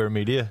 Not that we're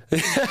media.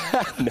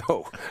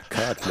 No,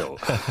 God, no.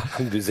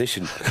 I'm a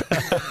musician.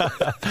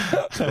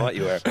 What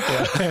you are.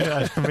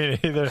 Yeah, I mean,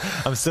 either.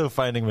 I'm still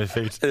finding my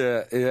feet.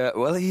 Yeah.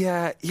 Well,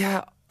 yeah.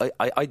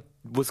 I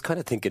was kind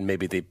of thinking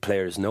maybe the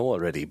players know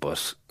already,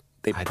 but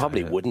they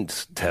probably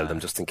wouldn't tell them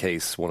just in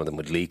case one of them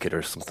would leak it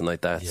or something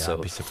like that. Yeah, so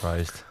I'd be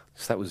surprised.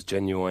 So that was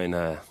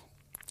genuine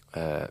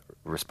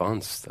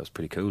response. That was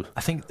pretty cool.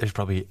 I think there's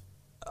probably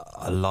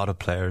a lot of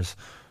players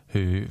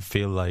who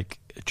feel like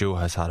Joe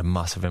has had a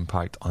massive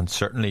impact on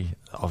certainly,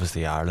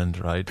 obviously, Ireland,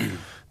 right?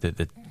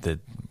 the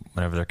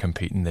whenever they're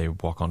competing, they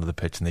walk onto the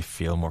pitch and they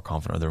feel more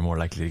confident, or they're more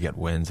likely to get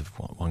wins if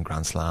won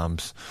Grand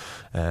Slams,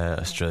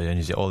 Australia,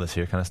 New Zealand, all this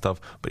here kind of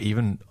stuff. But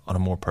even on a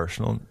more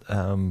personal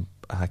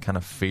kind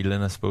of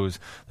feeling, I suppose,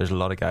 there's a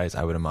lot of guys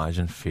I would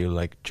imagine feel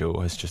like Joe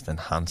has just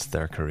enhanced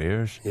their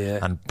careers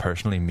and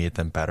personally made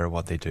them better at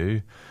what they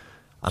do.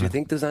 Do you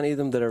think there's any of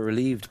them that are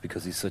relieved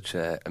because he's such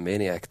a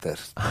maniac that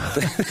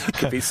he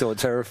could be so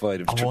terrified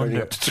of turning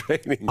up to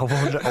training?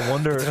 I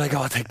wonder. They're like,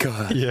 oh, thank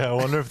God. Yeah, I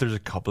wonder if there's a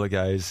couple of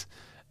guys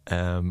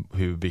who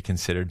would be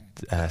considered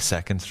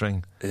second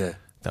string. Yeah.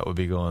 That would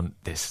be going,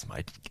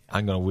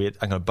 I'm going to wait,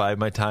 I'm going to bide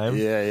my time.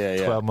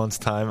 12 months'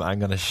 time, I'm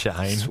going to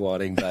shine.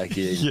 Swatting back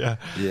in.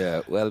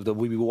 Yeah. Well, there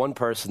will be one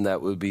person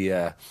that will be...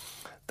 that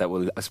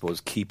will, I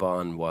suppose, keep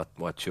on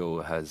what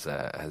Joe has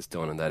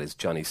done, and that is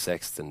Johnny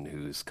Sexton,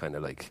 who's kind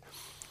of like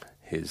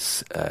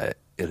his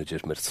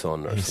illegitimate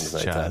son or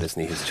something like that,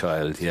 isn't he? His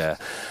child, yeah.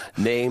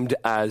 Named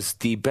as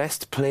the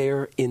best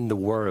player in the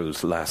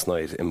world last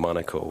night in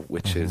Monaco,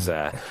 which is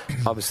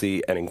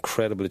obviously an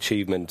incredible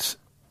achievement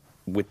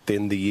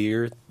within the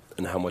year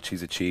and how much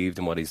he's achieved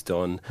and what he's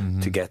done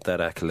to get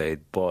that accolade.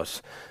 But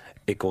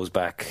it goes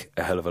back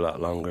a hell of a lot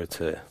longer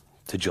to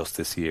just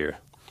this year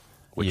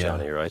with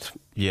Johnny, right?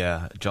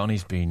 Yeah,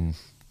 Johnny's been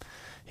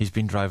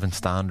driving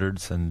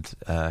standards and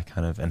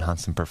kind of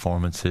enhancing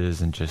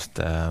performances and just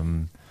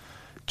been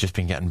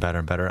getting better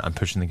and better and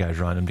pushing the guys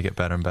around him to get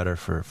better and better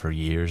for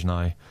years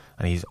now.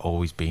 And he's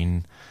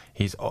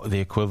the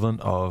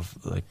equivalent of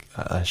like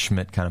a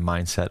Schmidt kind of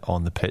mindset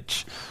on the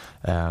pitch.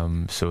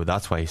 So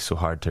that's why he's so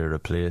hard to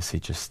replace. He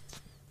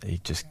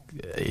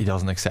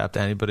doesn't accept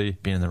anybody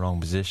being in the wrong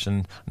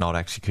position, not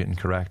executing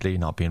correctly,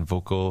 not being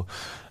vocal.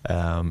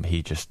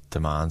 He just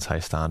demands high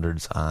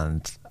standards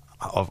and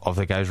of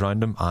the guys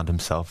around him and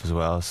himself as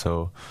well.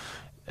 So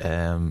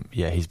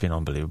he's been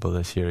unbelievable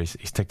this year.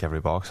 He's ticked every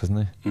box,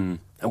 hasn't he?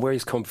 And where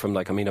he's come from,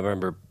 I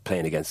remember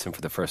playing against him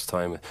for the first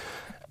time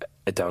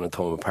down at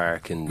Thomond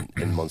Park in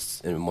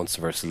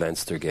Munster versus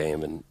Leinster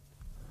game, and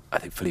I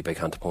think Felipe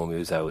Cantapomi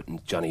was out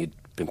and Johnny had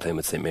been playing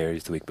with St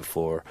Mary's the week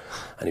before,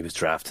 and he was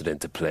drafted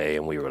into play,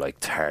 and we were like,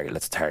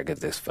 let's target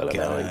this fella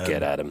now and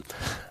get at him.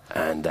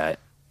 And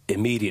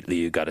immediately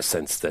you got a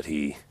sense that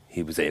he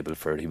was able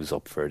for it, he was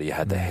up for it, he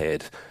had the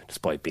head,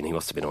 despite he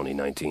must have been only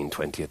 19,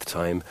 20 at the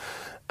time.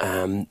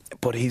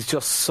 But he's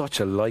just such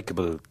a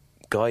likeable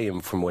guy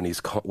from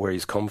where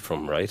he's come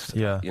from, right?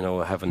 Yeah.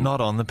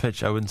 Not on the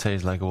pitch. I wouldn't say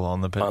he's likeable on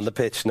the pitch. On the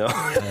pitch, no.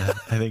 I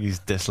think he's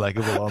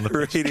dislikable on the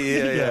pitch.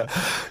 Really,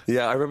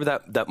 yeah. I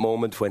remember that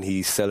moment when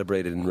he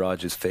celebrated in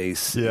Rogers'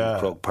 face in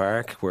Croke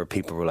Park, where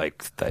people were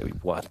like,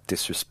 "What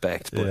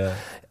disrespect!" But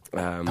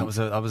That was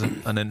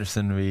an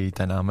interesting, wee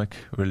dynamic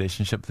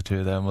relationship, the two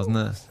of them, wasn't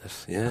it?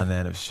 Yeah. And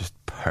then it was just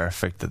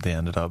perfect that they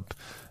ended up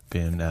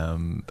being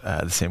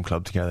at the same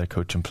club together,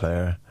 coach and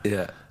player.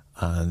 Yeah.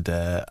 And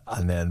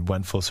then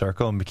went full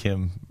circle and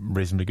became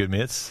reasonably good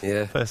mates.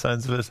 Yeah. By the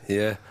sounds of it.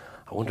 Yeah.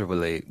 I wonder will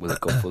they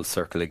go full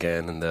circle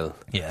again and they'll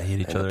hit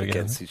each end other up again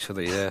against each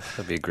other. Yeah,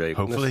 that'd be great.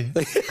 Hopefully,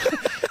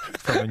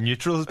 from a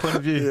neutral's point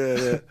of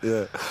view.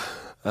 Yeah.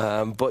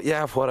 But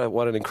yeah,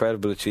 what an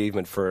incredible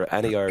achievement for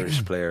any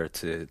Irish player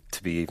to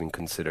be even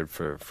considered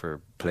for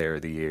Player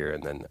of the Year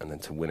and then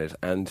to win it,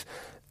 and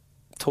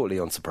totally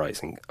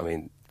unsurprising. I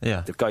mean,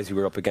 the guys who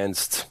were up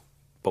against,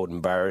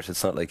 Bowden Barrett,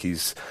 it's not like he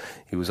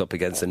was up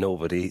against a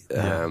nobody.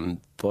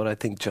 But I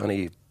think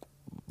Johnny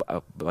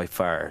by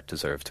far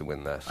deserved to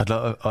win that.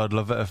 I'd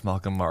love it if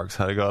Malcolm Marks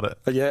had got it.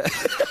 Yeah.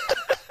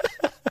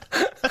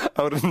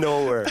 Out of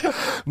nowhere.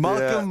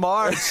 Malcolm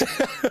Marks.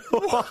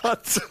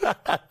 What?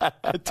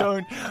 I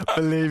don't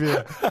believe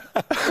you.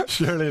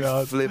 Surely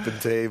not. Flipping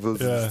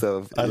tables and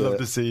stuff. I'd love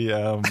to see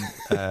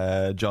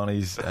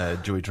Johnny's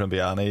Joey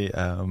Trimbiani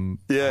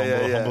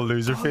humble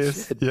loser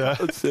face. Shit. Yeah.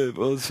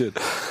 Bullshit.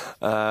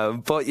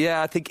 But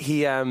yeah, I think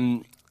he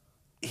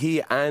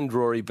and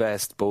Rory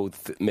Best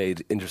both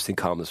made interesting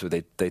comments where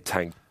they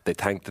thanked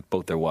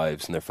both their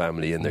wives and their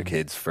family and their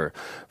kids for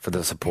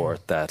the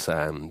support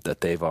that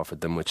they've offered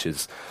them, which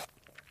is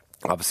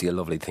obviously a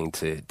lovely thing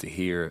to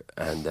hear.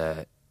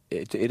 And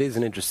it is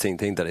an interesting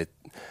thing that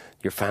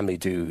your family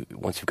do.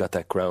 Once you've got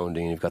that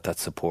grounding, you've got that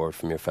support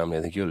from your family,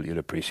 I think you'll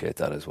appreciate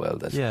that as well.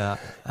 I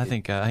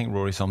think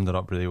Rory summed it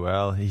up really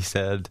well. He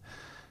said,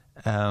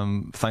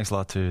 thanks a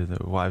lot to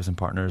the wives and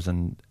partners,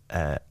 and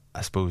I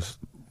suppose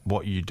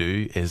what you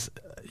do is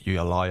you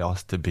allow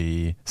us to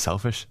be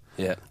selfish.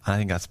 Yeah. And I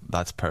think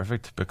that's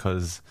perfect,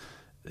 because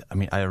I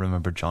mean, I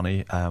remember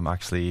Johnny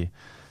actually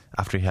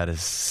after he had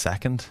his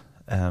second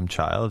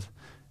child,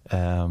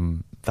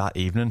 that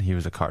evening he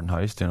was at Carton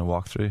House doing a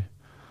walkthrough,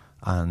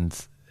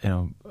 and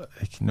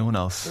like no one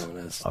else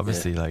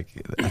obviously, like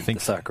I think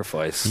the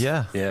sacrifice.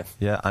 Yeah,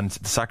 and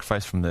the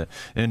sacrifice from the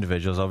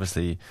individuals.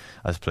 Obviously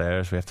as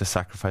players we have to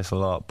sacrifice a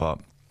lot, but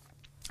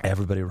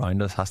everybody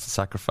around us has to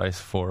sacrifice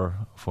for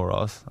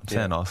us. I'm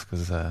saying us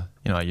because I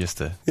used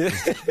to play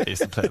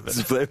a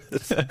bit.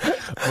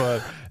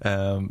 But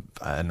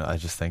and I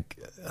think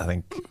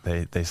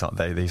they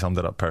summed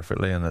it up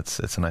perfectly, and it's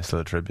a nice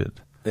little tribute.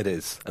 It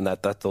is, and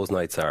that those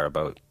nights are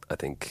about, I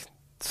think,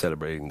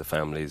 celebrating the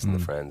families and the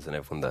friends and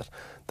everyone that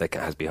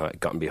has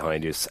gotten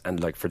behind you.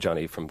 And like for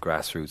Johnny, from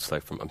grassroots,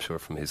 like I'm sure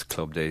from his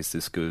club days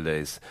to school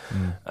days,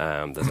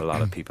 there's a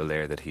lot of people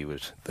there that he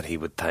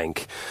would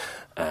thank.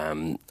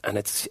 And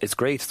it's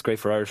great. It's great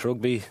for Irish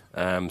rugby.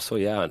 So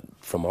yeah,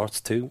 from us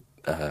too,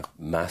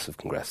 massive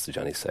congrats to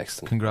Johnny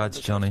Sexton.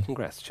 Congrats, Johnny.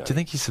 Congrats, Johnny. Do you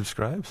think he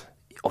subscribes?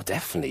 Oh,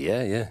 definitely.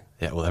 Yeah.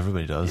 Yeah, well,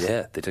 everybody does.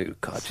 Yeah, they do.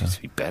 God, it used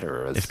to be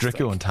better. If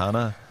Dricko and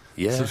Tana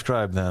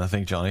subscribe, then I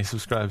think Johnny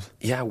subscribes.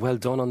 Yeah, well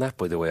done on that,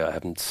 by the way. I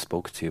haven't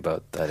spoken to you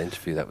about that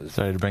interview. That was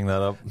sorry to bring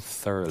that up.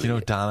 Thoroughly. Do you know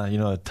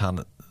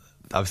Tana?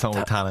 I was talking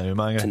about Tana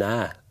Umanga.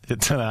 Tana.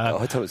 Tana. Oh,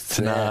 I thought it was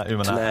Tana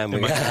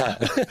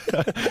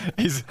Umanga.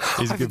 He's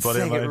a good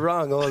buddy of mine. I've been saying it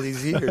wrong all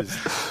these years.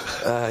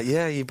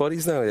 Yeah, you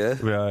buddies now, yeah?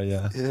 We are,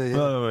 yeah.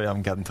 No,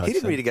 I'm getting in touch. He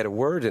didn't really get a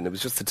word in. It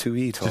was just the two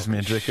E talking. Just me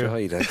and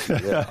Dricko.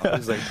 Actually, yeah. I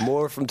was like,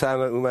 more from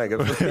Tana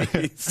Umanga,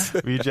 please.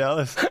 Were you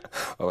jealous?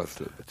 I was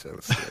a little bit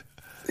jealous.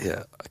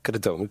 Yeah, I could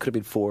have done. It could have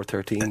been 4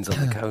 13s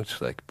on the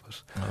couch, like.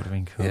 But that would have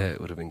been cool. Yeah,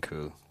 it would have been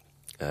cool.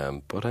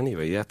 But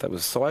anyway, yeah, that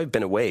was. So I've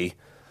been away.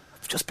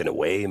 I've just been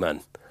away, man.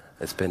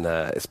 It's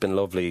been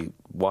lovely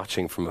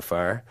watching from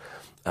afar.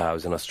 I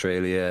was in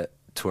Australia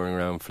touring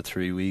around for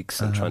 3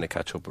 weeks and trying to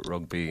catch up with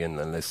rugby and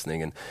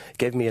listening, and it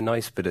gave me a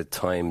nice bit of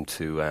time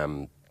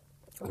to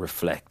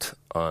reflect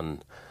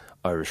on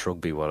Irish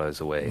rugby while I was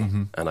away.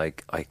 And I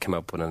came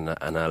up with an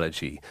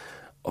analogy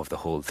of the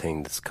whole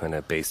thing that's kind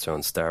of based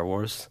around Star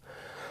Wars.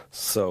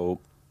 So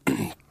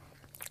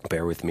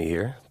bear with me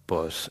here,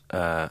 but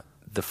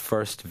the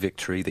first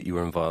victory that you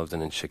were involved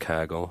in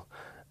Chicago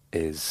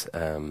is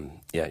you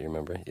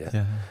remember?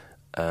 Yeah.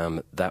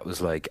 That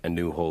was like A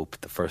New Hope,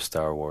 the first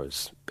Star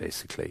Wars,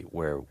 basically,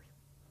 where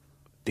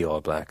the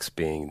All Blacks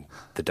being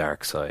the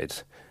dark side,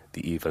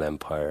 the evil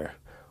empire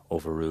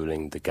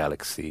overruling the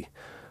galaxy,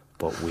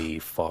 but we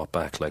fought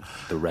back like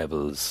the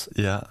rebels,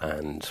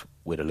 and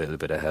with a little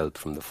bit of help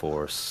from the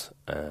Force,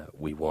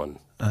 we won.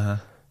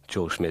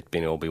 Joe Schmidt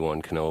being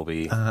Obi-Wan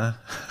Kenobi,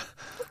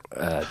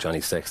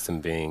 Johnny Sexton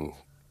being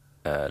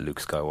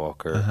Luke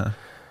Skywalker.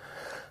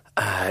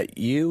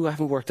 You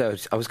haven't worked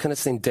out. I was kind of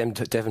saying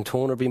Devin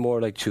Toner be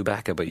more like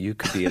Chewbacca, but you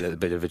could be a little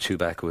bit of a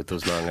Chewbacca with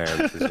those long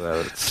arms as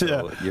well.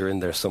 So you're in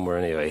there somewhere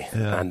anyway.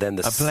 Yeah. And then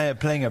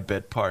playing a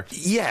bit part.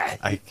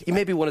 Yeah, you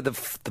may be one of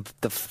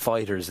the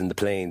fighters in the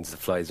planes that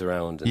flies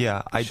around.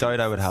 I doubt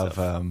I would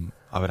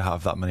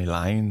have that many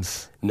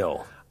lines.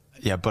 No.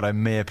 Yeah, but I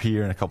may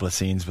appear in a couple of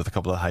scenes with a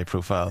couple of high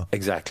profile.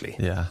 Exactly.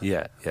 Yeah.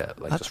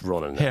 Like just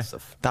running and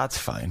stuff. That's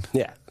fine.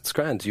 Yeah, it's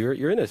grand. You're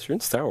in it. You're in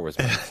Star Wars,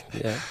 man.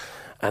 Yeah.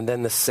 And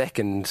then the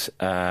second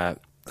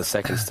The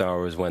second star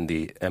was when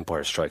the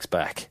Empire Strikes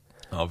Back.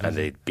 Obviously. And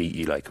they beat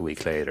you like a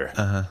week later.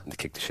 Uh-huh. And they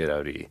kicked the shit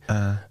out of you.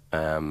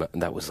 And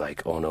that was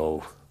like, oh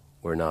no,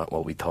 we're not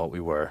what we thought we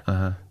were.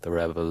 The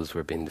rebels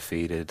were being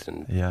defeated,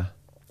 and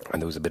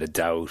there was a bit of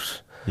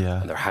doubt.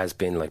 And there has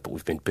been, like, but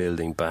we've been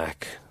building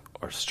back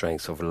our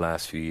strengths over the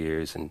last few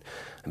years and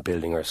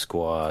building our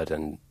squad,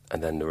 and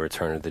then the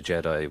Return of the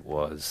Jedi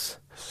was.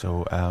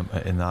 So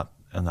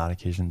on that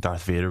occasion,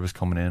 Darth Vader was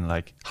coming in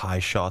like high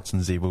shots in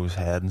Zebo's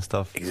head and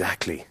stuff.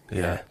 Exactly.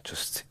 Yeah.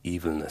 Just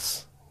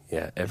evilness.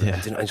 Yeah.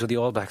 And so the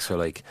All Blacks are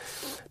like,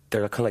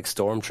 they're kind of like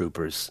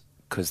stormtroopers,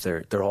 because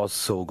they're all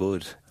so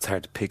good. It's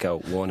hard to pick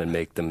out one and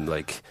make them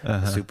like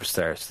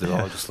superstars. They're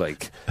all just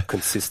like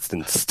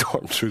consistent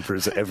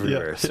stormtroopers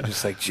everywhere. So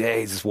just like,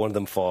 Jesus, one of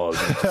them falls,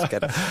 and just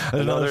get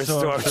another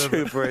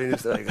stormtrooper, and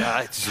it's like,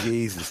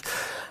 Jesus.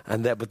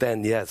 And that, but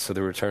then so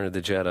the Return of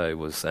the Jedi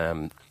was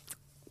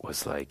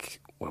like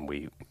when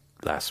we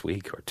last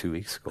week or 2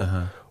 weeks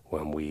ago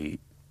when we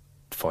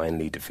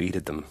finally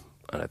defeated them.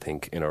 And I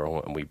think in our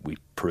own, and we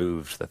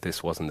proved that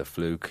this wasn't a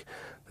fluke,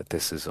 that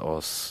this is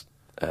us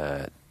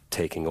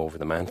taking over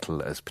the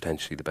mantle as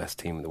potentially the best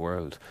team in the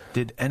world.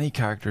 Did any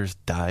characters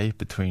die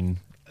between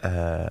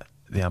The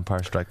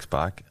Empire Strikes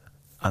Back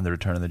and The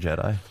Return of the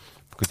Jedi?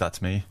 Because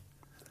that's me.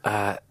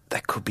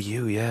 That could be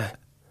you, yeah.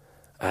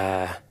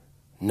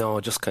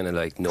 No, just kind of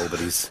like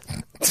nobodies.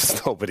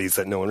 Just nobodies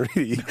that no one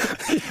really...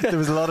 There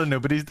was a lot of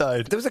nobodies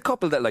died. There was a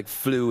couple that like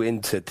flew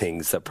into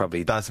things that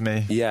probably... That's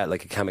me. Yeah,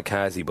 like a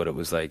kamikaze, but it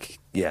was like,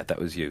 that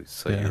was you.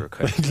 So you were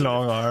kind of...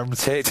 long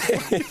arms.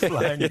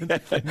 Flying into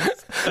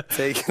things.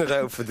 Taking it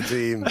out for the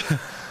team.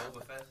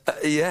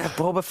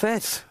 Boba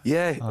Fett.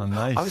 Yeah. Oh,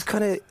 nice. I was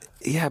kind of...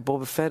 Yeah,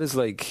 Boba Fett is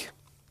like...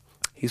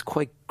 He's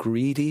quite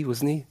greedy,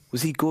 wasn't he?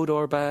 Was he good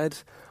or bad?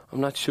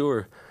 I'm not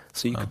sure.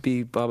 So you could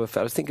be Boba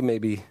Fett. I was thinking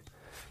maybe...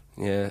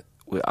 Yeah,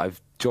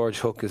 George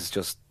Hook is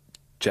just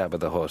Jabba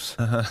the Hutt.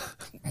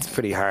 It's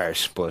pretty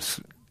harsh, but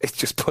it's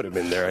just put him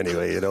in there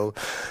anyway, you know.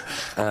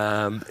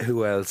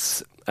 Who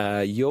else?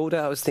 Yoda,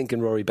 I was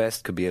thinking Rory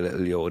Best could be a little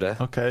Yoda.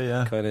 Okay,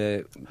 yeah. Kind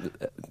of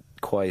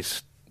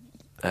quite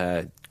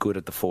good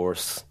at the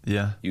Force.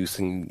 Yeah.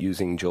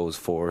 Using Joe's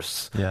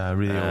Force. Yeah,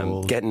 really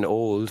old. Getting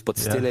old, but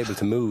still able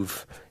to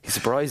move. He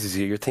surprises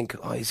you. You're thinking,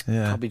 he's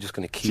probably just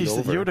going to keel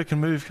over. Yoda can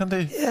move, can't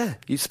he? Yeah.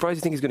 You're surprised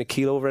you think he's going to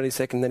keel over any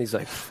second, then he's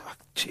like, fuck.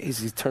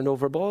 Jeez, he's turned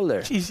over a ball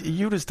there. Jeez,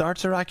 Yoda's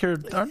darts are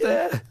accurate, aren't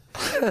they?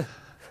 Yeah.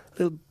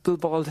 Little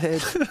bald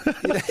head.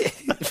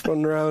 He's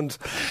running around,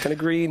 kind of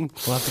green.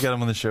 We'll have to get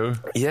him on the show.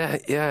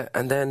 Yeah.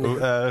 And then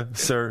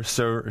Sir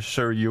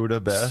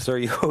Yoda Best.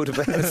 Sir Yoda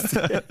Best.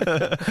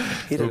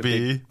 He had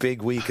a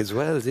big week as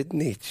well,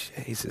 didn't he?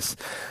 Jesus.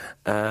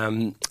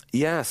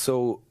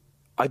 So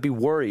I'd be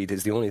worried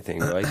is the only thing,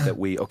 right? That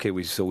we're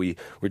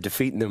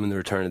defeating them in the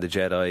Return of the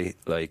Jedi,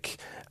 like,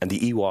 and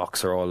the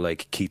Ewoks are all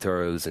like Keith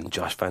Earls and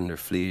Josh Van der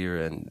Flier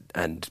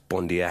and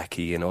Bundy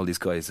Aki and all these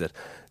guys that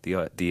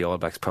the All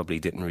Blacks probably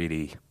didn't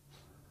really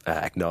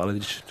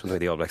acknowledge. Sometimes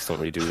the All Blacks don't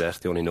really do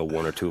that. They only know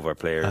one or two of our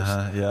players,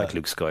 like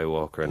Luke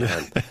Skywalker and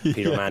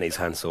Peter Manny's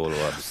Han Solo,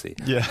 obviously.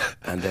 Yeah.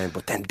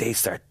 But then they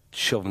start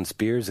shoving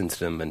spears into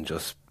them and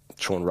just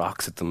throwing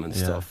rocks at them and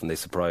stuff, and they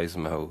surprise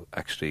them how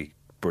actually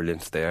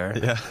brilliant they are.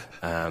 Yeah.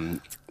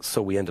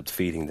 So we end up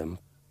defeating them,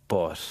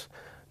 but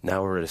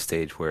now we're at a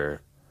stage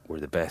where we're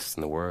the best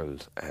in the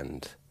world,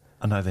 and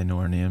now they know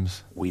our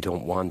names. We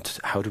don't want.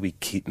 How do we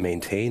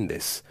maintain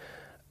this?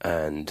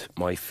 And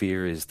my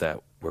fear is that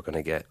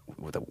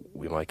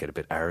we might get a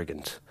bit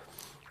arrogant.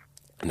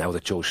 Now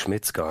that Joe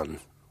Schmidt's gone,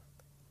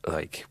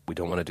 like, we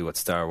don't want to do what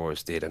Star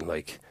Wars did and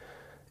like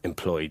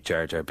employ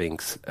Jar Jar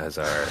Binks as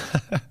our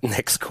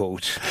next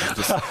coach.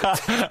 Just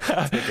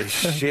take a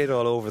shit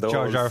all over the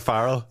Jar Jar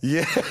Farrell.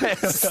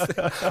 Yes.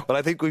 Well,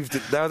 I think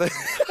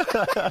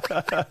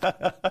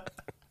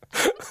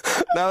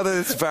now that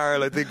it's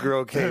Farrell, I think we're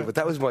okay. But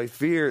that was my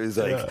fear. Is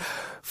like,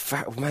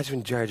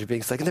 imagine Jar Jar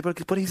Binks like,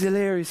 but he's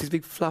hilarious. He's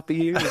big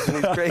floppy ears and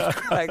he's great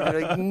crack.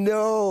 They're like,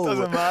 no,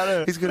 doesn't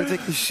matter. He's going to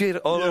take the shit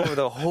all over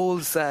the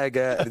whole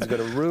saga. And he's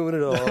going to ruin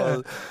it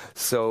all.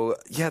 So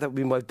that would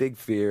be my big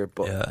fear.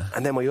 But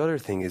and then my other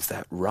thing is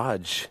that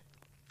Raj,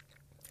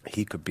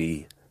 he could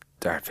be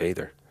Darth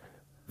Vader.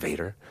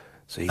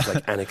 So he's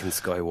like Anakin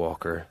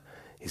Skywalker.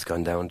 He's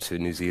gone down to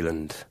New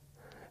Zealand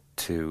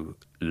to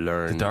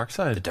learn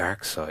the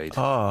dark side.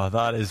 Oh,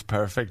 that is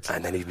perfect.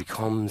 And then he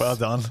becomes well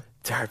done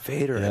Darth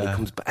Vader, and he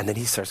comes back, and then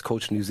he starts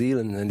coaching New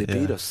Zealand, and they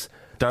beat us.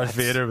 Darth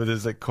Vader with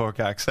his like Cork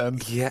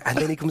accent. Yeah, and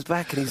then he comes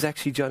back, and he's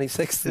actually Johnny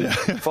Sexton's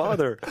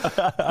father.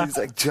 He's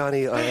like,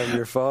 Johnny, I am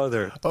your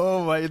father.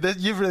 Oh my!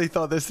 You've really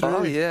thought this through.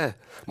 Oh yeah.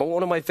 But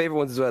one of my favourite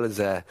ones as well is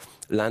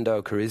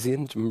Lando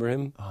Calrissian. Do you remember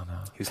him? Oh no.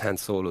 He was Han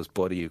Solo's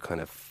buddy who kind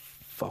of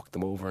fucked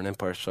them over in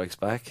Empire Strikes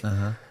Back.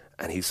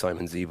 And he's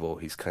Simon Zebo.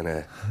 He's kind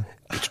of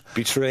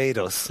betrayed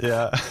us.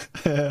 Yeah.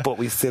 But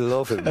we still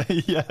love him.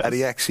 Yes.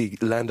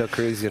 And Lando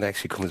Calrissian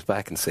actually comes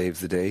back and saves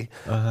the day.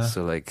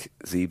 So like,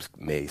 Zeebs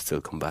may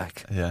still come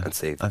back and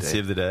save the day.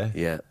 Save the day.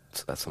 Yeah.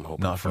 So that's what I'm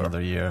hoping Not for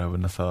another year, I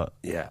wouldn't have thought.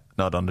 Yeah.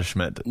 Not under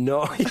Schmidt.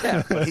 No,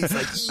 yeah. But he's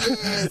like,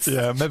 yes.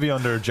 Yeah, maybe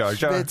under Jar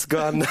Jar. Schmidt's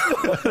gone.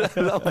 I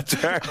love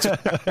Jar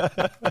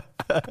Jar.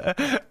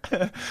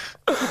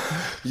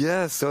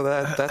 Yeah, so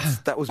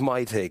that was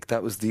my take.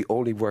 That was the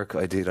only work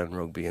I did on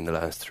rugby in the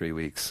last 3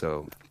 weeks.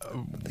 So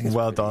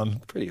well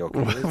done. Pretty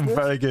okay. Isn't it?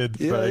 Very good.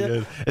 Yeah, very yeah.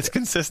 good. It's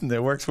consistent.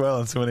 It works well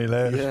on so many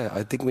layers. Yeah,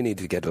 I think we need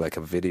to get like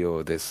a video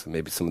of this,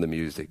 maybe some of the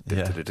music,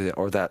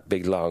 or that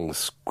big long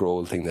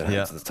scroll thing that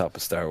hangs at the top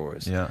of Star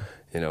Wars. Yeah.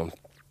 You know.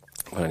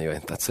 Well,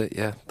 anyway, that's it.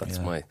 Yeah, that's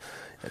my.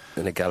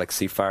 In a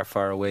galaxy far,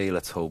 far away,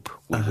 let's hope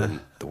we win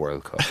the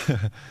World Cup.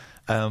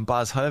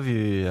 Baz, how have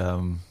you?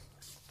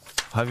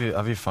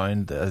 Have you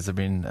found? Has there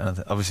been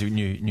obviously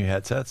new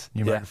headsets,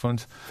 new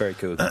microphones? Very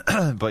cool.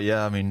 But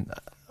yeah, I mean,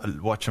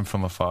 watching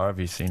from afar, have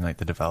you seen like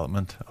the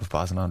development of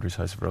Baz and Andrew's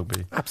House of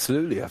Rugby?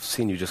 Absolutely, I've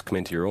seen you just come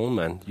into your own,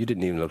 man. You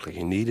didn't even look like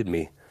you needed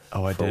me.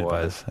 Oh, I did,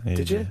 Baz.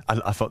 Did you?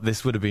 I thought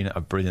this would have been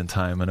a brilliant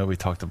time. I know we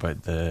talked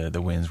about the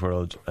Wayne's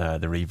World,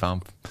 the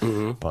revamp,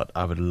 but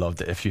I would have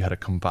loved it if you had to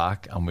come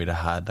back and we'd have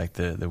had like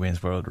the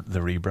Wayne's World, the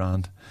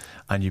rebrand,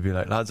 and you'd be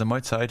like, lads, I'm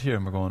outside here,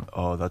 and we're going,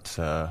 oh, that's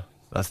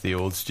the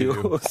old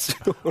studio.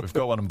 We've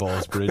got one in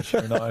Ballsbridge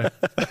here now.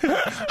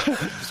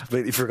 Just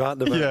completely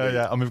forgotten about it.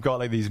 Yeah, and we've got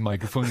like these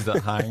microphones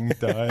that hang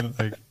down,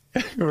 like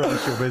we're on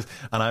showbiz,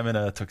 and I'm in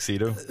a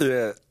tuxedo.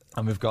 Yeah,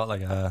 and we've got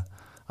like a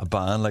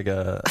band, like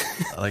the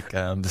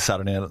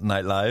Saturday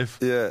Night Live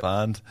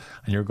band,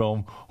 and you're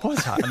going,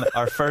 what's happening?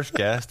 Our first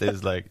guest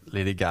is like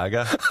Lady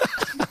Gaga,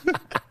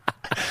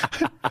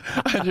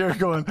 and you're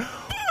going,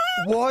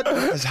 what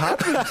has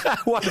happened?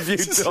 What have you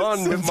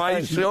done with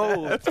my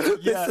show?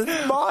 This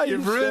is my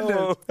You've show.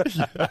 ruined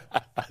it.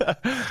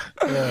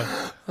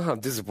 Oh, I'm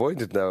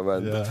disappointed now,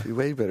 man. Yeah. It'd be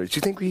way better. Do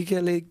you think we could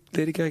get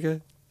Lady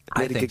Gaga?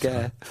 Lady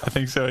Gaga. So. I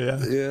think so.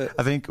 Yeah.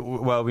 I think.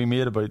 Well, we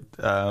made about.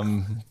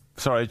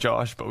 Sorry,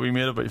 Josh, but we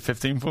made about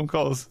 15 phone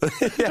calls.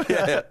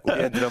 yeah. We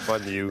ended up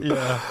on you.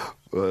 Yeah.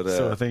 But,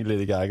 so I think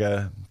Lady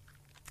Gaga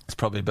is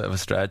probably a bit of a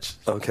stretch.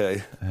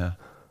 Okay. Yeah.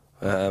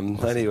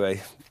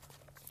 Anyway,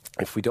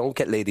 if we don't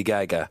get Lady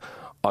Gaga,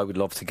 I would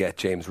love to get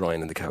James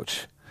Ryan on the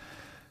couch.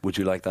 Would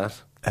you like that?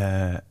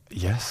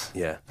 Yes.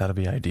 Yeah. That'd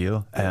be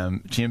ideal.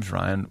 James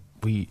Ryan,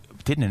 we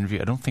did an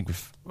interview. I don't think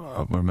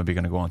we're maybe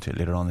going to go on to it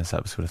later on this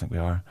episode. I think we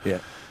are. Yeah.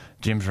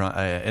 James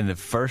Ryan, in the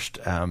first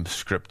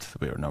script,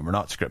 we're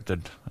not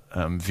scripted,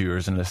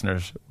 viewers and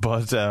listeners,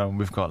 but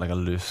we've got like a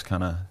loose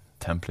kind of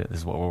template. This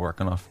is what we're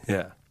working off.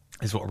 Yeah.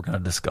 Is what we're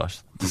going to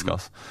discuss.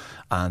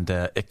 And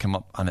it came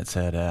up and it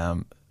said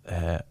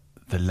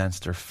the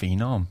Leinster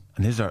Phenom,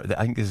 and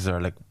I think this is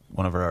like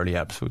one of our early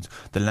episodes,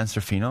 the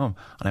Leinster Phenom,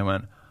 and I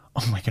went,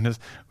 oh my goodness,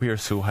 we are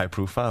so high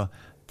profile.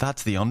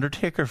 That's the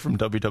Undertaker from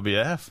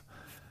WWF,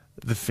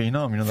 the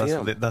Phenom. You know,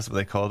 that's what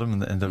they called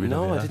him in WWF.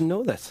 No, I didn't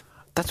know that.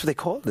 That's what they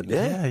called him.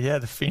 Yeah,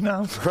 the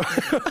Phenom.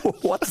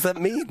 What does that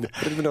mean?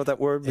 I don't even know what that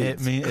word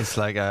means. It's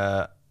like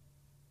I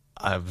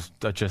was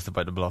just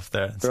about to bluff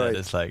there and said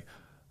it's like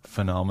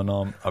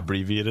phenomenon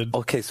abbreviated.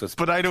 Okay, so it's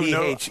but I don't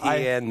know.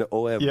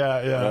 Phenom. Yeah.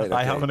 Right, okay.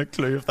 I haven't a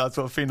clue if that's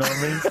what phenom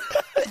means.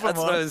 That's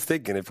what I was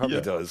thinking. It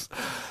probably does.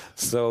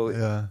 So,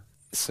 yeah.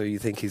 So you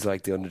think he's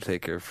like the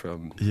Undertaker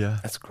from? Yeah,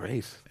 that's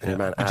great. Yeah.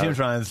 Man, James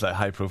Ryan's like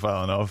high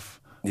profile enough.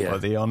 Yeah,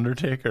 but the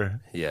Undertaker.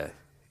 Yeah,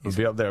 would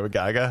be up there with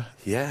Gaga.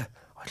 Yeah.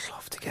 I'd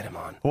love to get him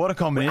on. What a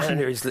combination.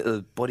 And his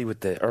little buddy with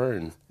the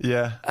urn.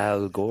 Yeah.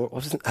 Al Gore. What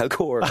was his name? Al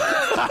Gore.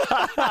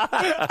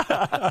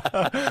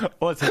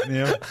 What's his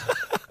name?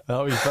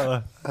 That wee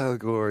fella. Al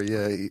Gore,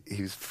 yeah.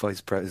 He was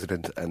vice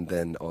president and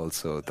then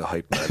also the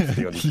hype man for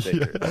The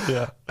Undertaker.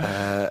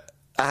 Yeah.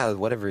 Al,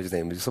 whatever his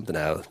name was, something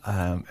Al.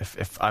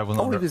 If I will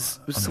not. Oh, it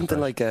was something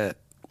like a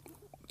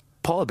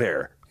Paul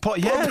Bear.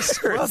 Yes,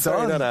 Paul Bear. well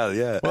Sorry, done. not Al,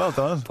 yeah. Well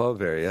done. Paul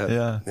Bear,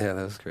 yeah. Yeah,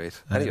 that was great.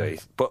 Anyway,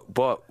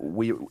 but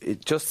we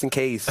just in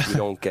case we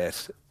don't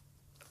get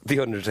The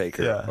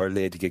Undertaker or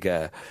Lady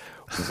Gaga,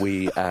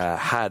 we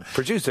had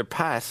producer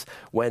Pat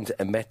went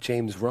and met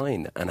James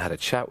Ryan and had a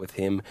chat with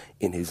him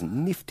in his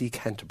nifty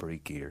Canterbury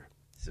gear.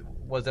 So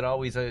was there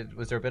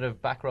a bit of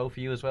back row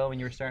for you as well when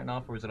you were starting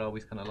off, or was it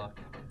always kind of locked?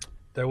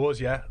 There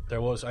was.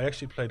 I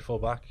actually played full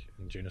back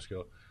in junior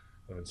school.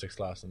 I was in 6th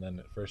class, and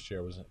then first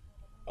year was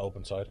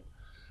open side.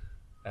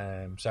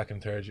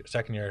 Second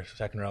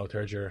row,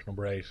 third year,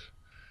 number 8.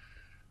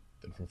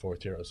 Then from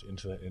 4th year, I was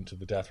into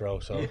the death row.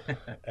 So,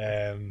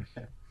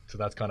 so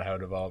that's kind of how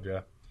it evolved. Yeah.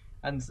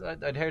 And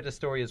I'd heard a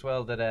story as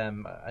well that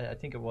I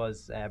think it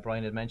was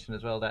Brian had mentioned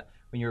as well that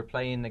when you were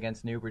playing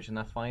against Newbridge in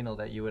that final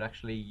that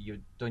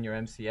you'd done your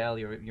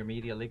MCL, your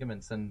medial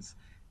ligaments, and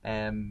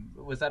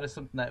was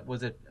that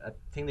was it a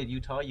thing that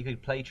you thought you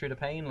could play through the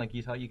pain, like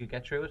you thought you could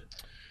get through it?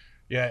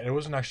 Yeah, it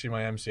wasn't actually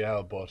my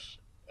MCL, but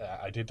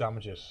I did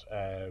damage it.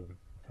 I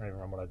don't even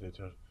remember what I did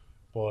to it,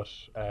 but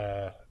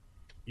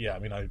yeah, I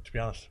mean, to be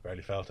honest,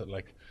 barely felt it.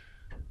 Like,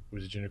 it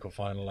was a junior cup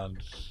final and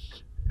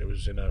it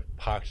was in a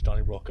packed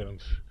Donnybrook,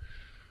 and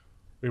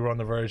we were on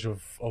the verge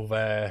of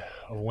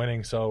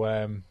winning. So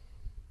I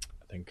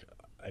think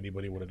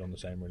anybody would have done the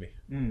same, really,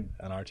 and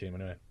our team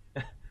anyway.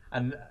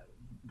 And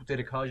did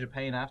it cause you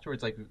pain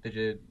afterwards? Like, did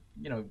you,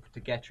 to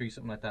get through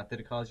something like that, did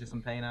it cause you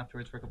some pain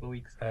afterwards for a couple of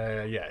weeks?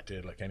 Yeah, it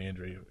did. Like any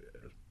injury,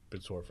 it was a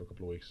bit sore for a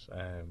couple of weeks.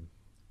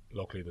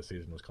 Luckily, the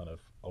season was kind of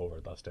over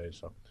at that stage,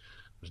 so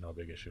there's no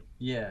big issue.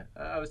 Yeah,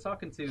 I was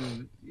talking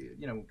to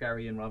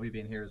Gary and Robbie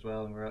being here as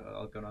well, and we're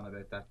all going on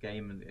about that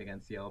game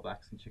against the All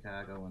Blacks in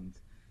Chicago, and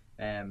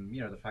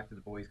the fact that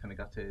the boys kind of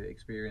got to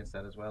experience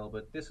that as well.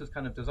 But this was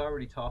there's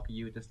already talk of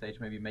you at this stage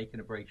maybe making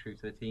a breakthrough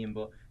to the team,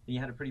 but you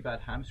had a pretty bad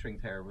hamstring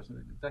tear, wasn't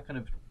it? That kind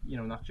of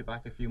knocked you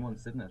back a few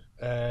months, didn't it?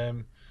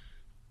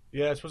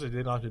 Yeah, I suppose it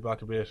did knock me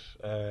back a bit.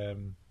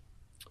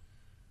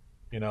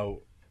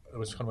 It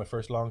was kind of my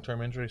first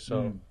long-term injury,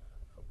 so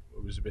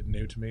it was a bit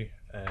new to me.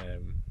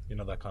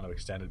 That kind of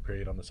extended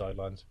period on the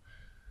sidelines.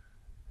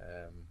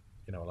 A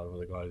lot of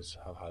other guys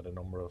have had a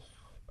number of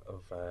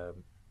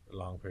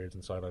long periods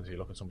on the sidelines. You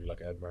look at somebody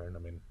like Ed Byrne. I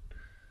mean,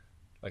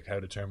 like how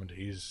determined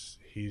he's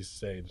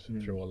stayed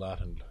through all that,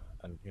 and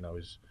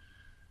he's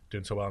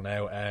doing so well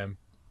now.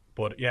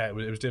 But yeah, it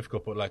was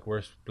difficult. But like,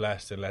 we're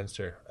blessed in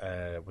Leinster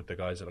with the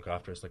guys that look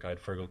after us. Like, I had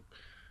Fergal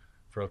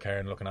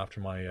Cairn looking after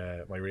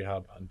my my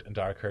rehab, and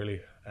Darragh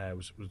Curley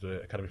was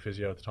the academy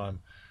physio at the time,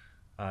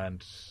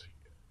 and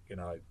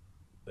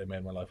they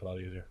made my life a lot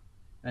easier.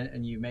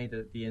 And you made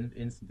the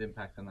instant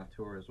impact on that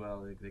tour as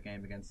well. The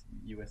game against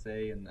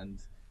USA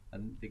and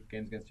the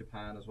games against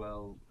Japan as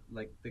well.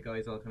 Like, the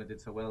guys all kind of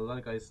did so well. A lot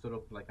of guys stood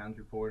up, like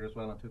Andrew Porter as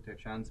well, and took their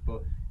chance.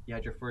 But you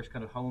had your first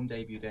kind of home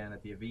debut down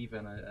at the Aviva,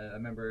 and I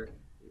remember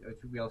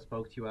we all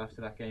spoke to you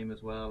after that game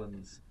as well, and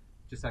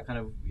just that kind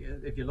of,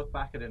 if you look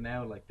back at it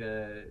now, like,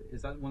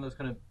 is that one of those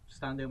kind of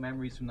standout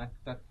memories from that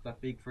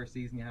big first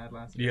season you had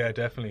last year? Yeah,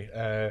 definitely.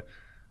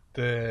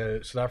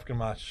 The South African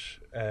match,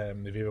 the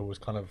Aviva, was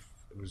kind of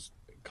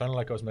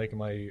like I was making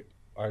my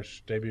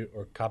Irish debut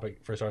or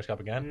first Irish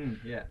cap again.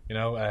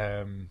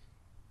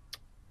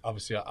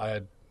 Obviously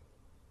I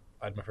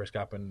had my first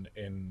cap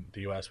in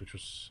the US, which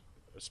was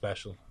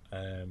special.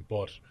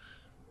 But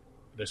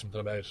there's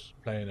something about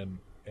playing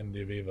in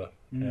the Aviva,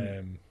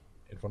 in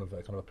front of a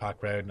kind of a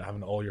packed crowd and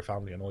having all your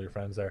family and all your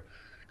friends there.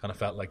 Kind of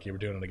felt like you were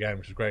doing it again,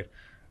 which was great.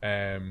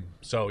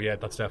 So yeah,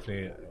 that's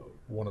definitely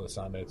one of the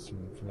standouts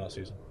from last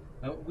season.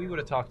 We would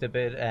have talked a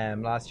bit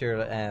last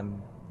year,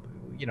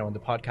 in the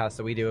podcast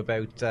that we do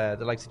about the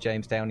likes of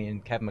James Downey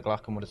and Kevin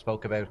McLaughlin would have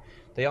spoke about.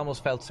 They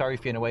almost felt sorry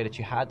for you in a way that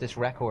you had this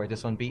record,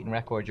 this unbeaten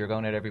record. You're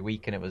going out every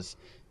week, and it was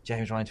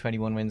James Ryan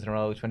 21 wins in a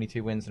row,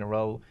 22 wins in a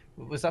row.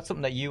 Was that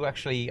something that you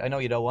actually? I know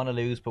you don't want to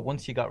lose, but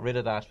once you got rid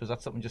of that, was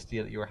that something just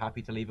you were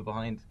happy to leave it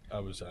behind? I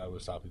was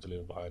happy to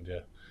leave it behind. Yeah,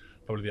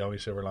 probably the only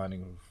silver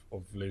lining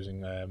of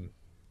losing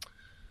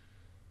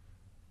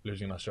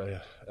in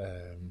Australia,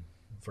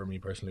 for me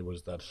personally,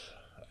 was that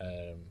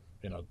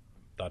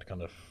that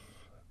kind of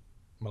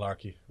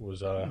malarkey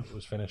was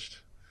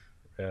finished.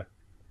 Yeah.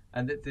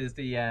 And there's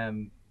the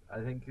I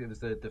think it was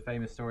the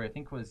famous story. I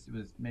think it was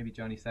maybe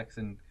Johnny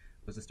Sexton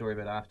was the story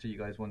about after you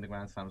guys won the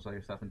Grand Slam, saw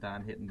yourself and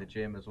Dan hitting the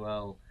gym as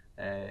well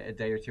a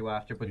day or two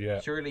after. But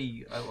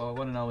surely, I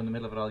want to know, in the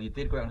middle of it all, you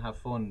did go out and have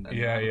fun and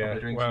have a couple of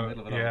drinks in the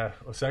middle of it all.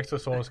 Well, Sexton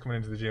saw us coming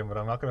into the gym, but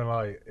I'm not going to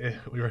lie,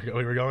 we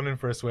were going in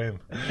for a swim,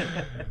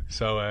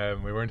 so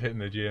we weren't hitting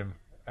the gym.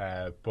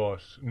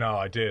 But no,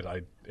 I did.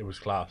 It was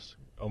class,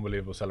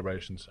 unbelievable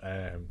celebrations.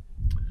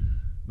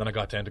 Then I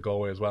got down to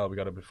Galway as well. We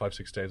got about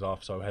 5-6 days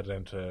off, so I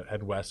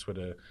headed west with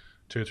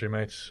 2 or 3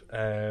 mates.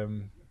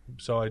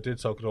 So I did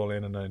soak it all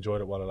in, and I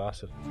enjoyed it while it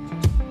lasted.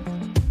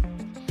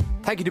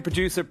 Thank you to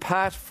producer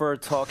Pat for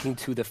talking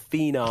to the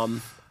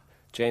phenom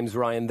James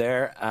Ryan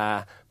there.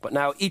 But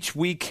now each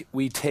week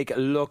we take a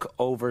look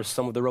over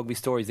some of the rugby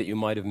stories that you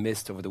might have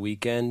missed over the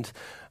weekend.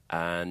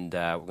 And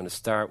we're going to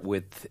start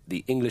with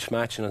the English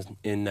match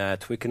in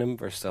Twickenham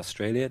versus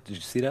Australia. Did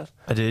you see that?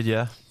 I did,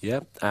 yeah.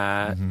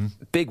 Yeah.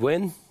 Big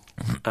win.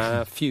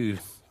 A few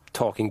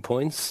talking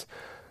points.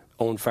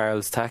 Owen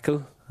Farrell's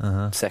tackle.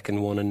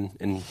 Second one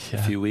in a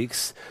few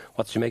weeks.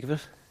 What did you make of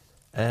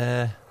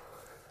it?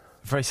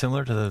 Very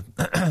similar to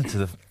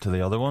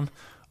the other one.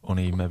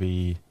 Only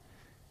maybe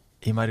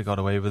he might have got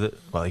away with it.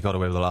 Well, he got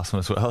away with the last one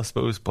as well, I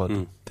suppose. But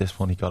this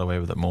one he got away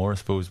with it more, I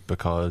suppose,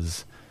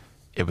 because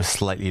it was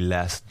slightly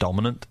less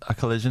dominant a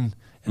collision,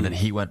 and then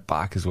he went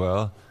back as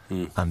well,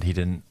 and he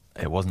didn't.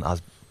 It wasn't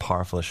as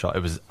powerful a shot.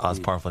 It was as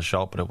powerful a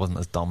shot, but it wasn't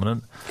as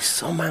dominant. He's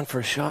so man for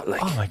a shot,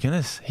 like. Oh my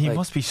goodness, he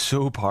must be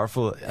so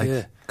powerful. Like,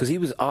 yeah, because he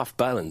was off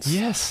balance.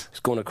 Yes,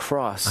 he's going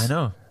across. I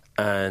know,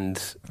 and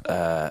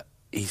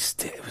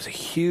it was a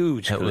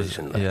huge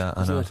collision. I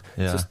know.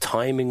 Yeah. Just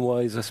timing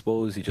wise, I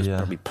suppose he just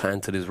probably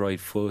planted his right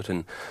foot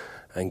and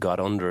got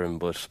under him,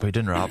 but he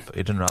didn't wrap.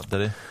 He didn't wrap,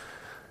 did he?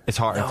 It's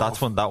hard. No.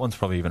 That one's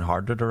probably even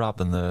harder to wrap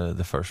than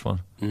the first one.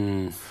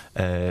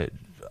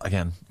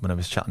 Again, when I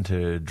was chatting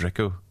to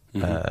Drico,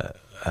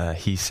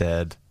 he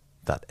said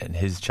that in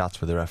his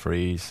chats with the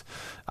referees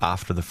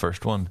after the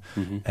first one,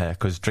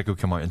 because Drico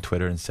came out on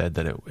Twitter and said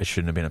that it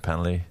shouldn't have been a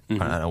penalty,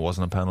 and it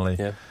wasn't a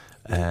penalty.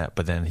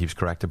 But then he was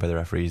corrected by the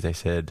referees. They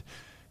said,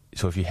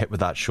 so if you hit with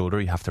that shoulder,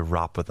 you have to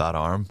wrap with that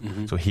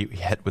arm. So he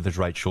hit with his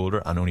right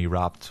shoulder and only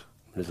wrapped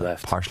With his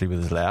left. partially with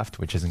his left,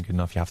 which isn't good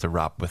enough. You have to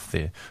wrap with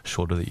the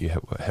shoulder that you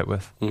hit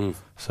with.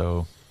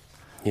 So,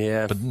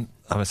 yeah. but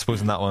I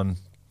suppose in that one,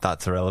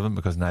 that's irrelevant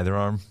because neither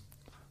arm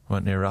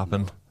went near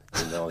wrapping.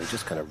 No, he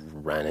just kind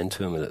of ran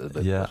into him a little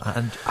bit. Yeah,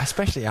 and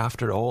especially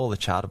after all the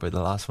chat about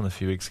the last one a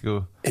few weeks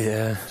ago.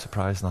 Yeah. I'm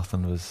surprised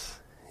nothing was.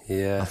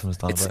 Yeah. Nothing was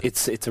done about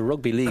it. It's a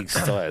rugby league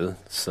style,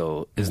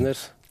 so isn't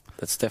it?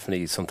 That's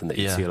definitely something that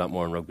you see a lot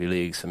more in rugby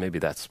league. So maybe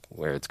that's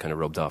where it's kind of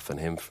rubbed off on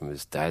him from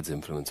his dad's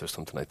influence or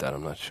something like that.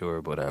 I'm not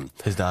sure, but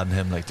his dad and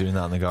him like doing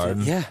that in the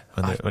garden. Yeah,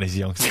 when he's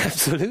young.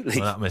 Absolutely.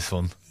 Well, that miss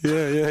one.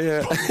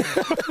 Yeah.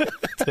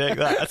 Take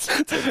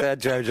that,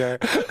 Jar Jar.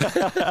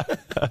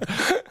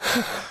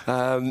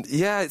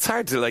 Yeah, it's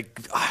hard to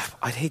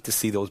I'd hate to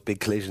see those big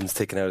collisions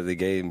taken out of the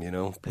game, you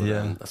know. But,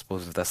 I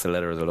suppose if that's the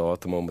letter of the law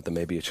at the moment, then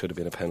maybe it should have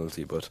been a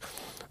penalty. But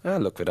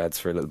look, it adds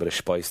for a little bit of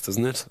spice,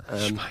 doesn't it?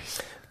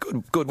 Spice.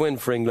 Good win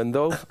for England,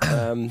 though.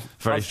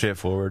 Very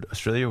straightforward.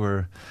 Australia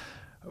were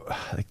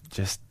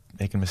just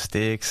making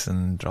mistakes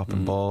and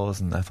dropping balls,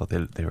 and I thought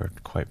they were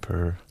quite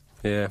poor.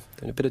 Yeah,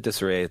 in a bit of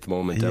disarray at the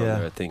moment down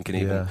there, I think. And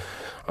even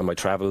on my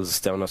travels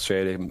down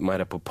Australia,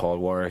 might up with Paul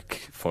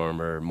Warwick,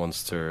 former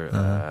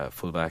Munster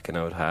fullback and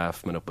out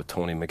half. Met up with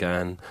Tony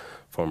McGann,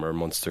 former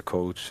Munster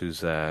coach,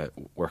 who's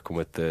working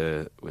with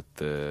the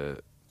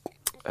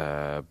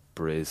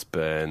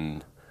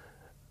Brisbane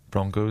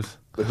Broncos.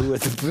 But who are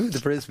the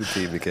Brisbane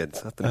team again?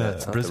 It's not the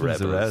Nets, not Brisbane's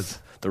the the Rebels. Reds.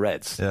 The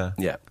Reds.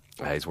 Yeah.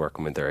 He's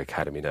working with their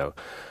academy now,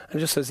 and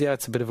just says,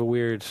 it's a bit of a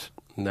weird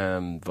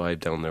vibe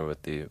down there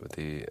with the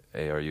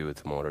ARU at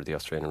the moment, or the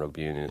Australian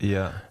Rugby Union.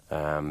 Yeah.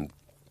 And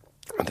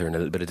they're in a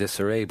little bit of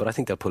disarray, but I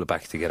think they'll pull it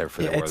back together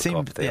for the World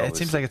Cup. It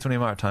seems like it's only a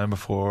matter of time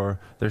before.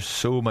 There's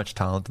so much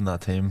talent in that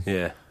team.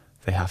 Yeah.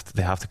 They have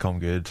to come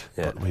good.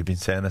 Yeah. But we've been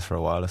saying this for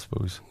a while, I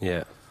suppose.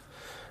 Yeah.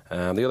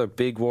 The other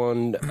big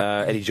one,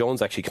 Eddie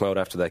Jones actually came out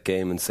after that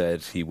game and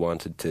said he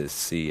wanted to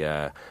see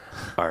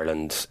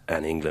Ireland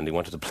and England. He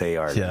wanted to play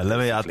Ireland. Yeah, let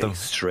me at them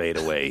straight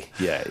away.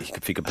 Yeah,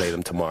 if he could play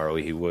them tomorrow,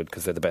 he would,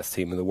 because they're the best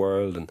team in the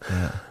world.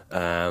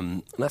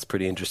 And that's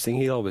pretty interesting.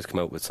 He'll always come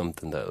out with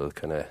something that'll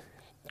kind of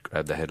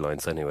grab the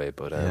headlines anyway.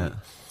 But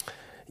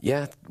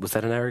was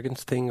that an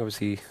arrogance thing, or was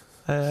he?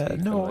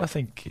 No, I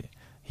think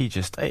he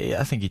just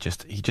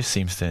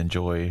seems to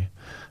enjoy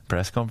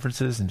press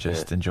conferences and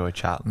just enjoy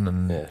chatting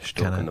and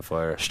stoking the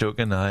fire,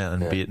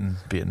 and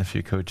beating a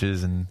few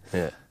coaches, and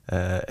it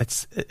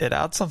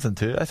adds something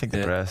to it. I think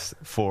the press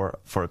for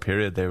a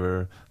period they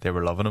were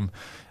loving him.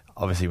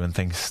 Obviously, when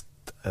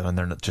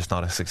they're just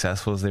not as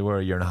successful as they were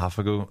a year and a half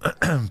ago,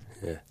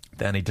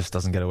 then he just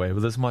doesn't get away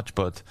with as much.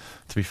 But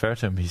to be fair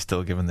to him, he's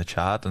still giving the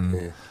chat,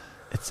 and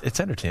it's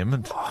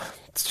entertainment.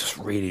 It's just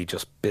really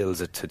just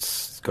builds it to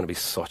it's going to be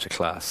such a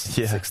class.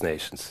 Six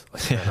Nations. I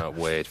cannot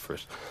wait for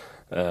it.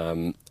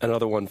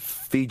 Another one,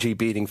 Fiji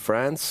beating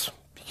France.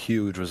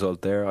 Huge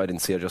result there. I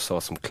didn't see. I just saw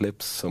some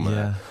clips, some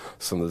of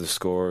the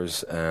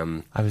scores.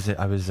 I was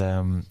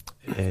in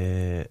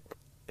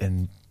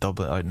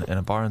Dublin, in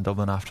a bar in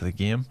Dublin after the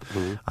game,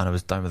 and I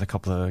was down with a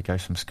couple of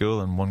guys from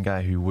school, and one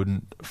guy who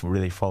wouldn't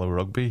really follow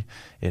rugby.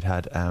 It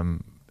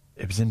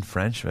was in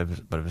French,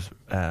 but it was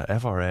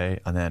FRA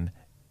and then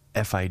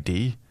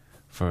FID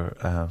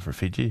for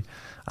Fiji,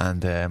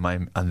 and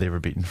they were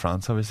beating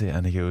France obviously,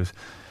 and he goes,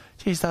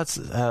 "Geez, that's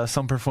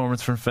some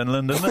performance from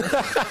Finland, isn't it?"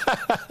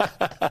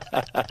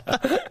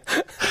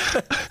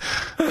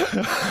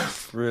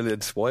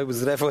 Brilliant. Why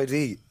was it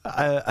FID?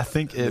 I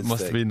think it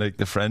must have been like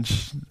the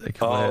French.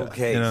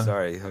 Okay,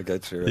 sorry, I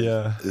got you.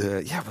 Yeah,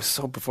 it was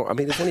so I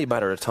mean, it's only a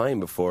matter of time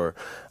before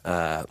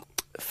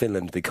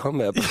Finland become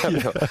a.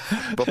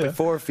 But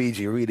before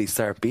Fiji really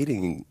start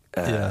beating.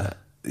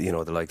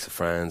 The likes of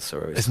France,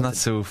 or isn't that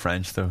so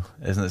French though?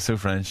 Isn't it so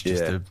French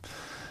just to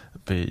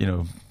be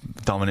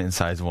dominating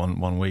sides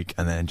one week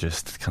and then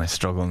just kind of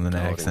struggle in the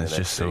next, and it's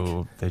just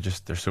so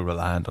they're so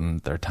reliant on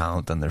their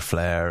talent and their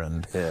flair,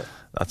 and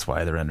that's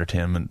why they're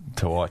entertainment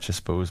to watch, I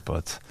suppose.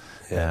 But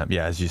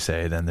as you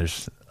say, then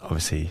there's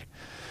obviously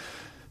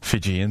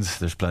Fijians.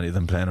 There's plenty of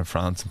them playing in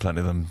France and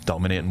plenty of them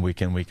dominating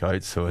week in, week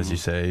out. So as you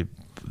say,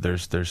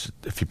 there's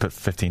if you put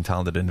 15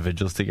 talented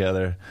individuals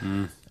together.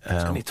 It's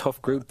going to be a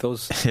tough group.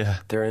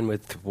 They're in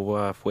with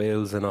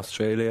Wales and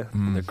Australia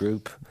in the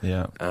group.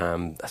 That's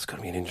going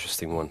to be an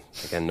interesting one.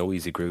 Again, no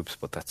easy groups,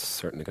 but that's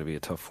certainly going to be a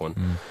tough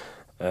one.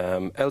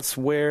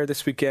 Elsewhere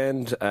this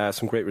weekend,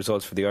 some great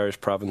results for the Irish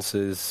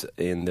provinces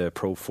in the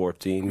Pro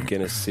 14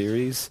 Guinness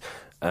Series.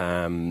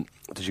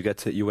 Did you get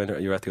to? You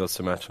were at the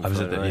Ulster match. I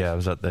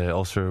was at the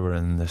Ulster. We're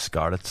in the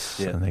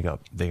Scarlets, and they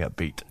got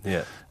beat.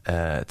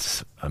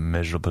 It's a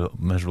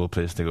miserable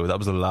place to go. That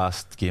was the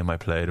last game I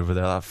played over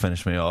there. That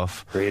finished me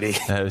off. Really?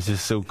 It was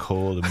just so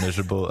cold and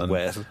miserable and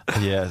wet.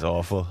 Yeah, it's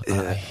awful.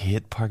 I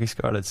hate Parky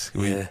Scarlets.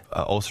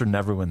 Ulster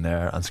never win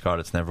there, and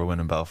Scarlets never win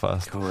in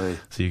Belfast.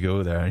 So you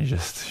go there and you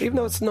just even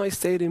though it's a nice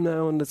stadium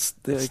now, and it's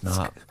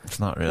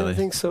not really. I don't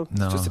think so.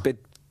 No. It's just a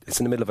bit. It's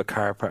in the middle of a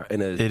car park,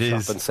 in a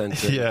shopping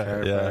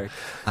centre.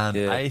 And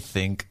I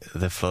think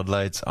the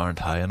floodlights aren't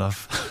high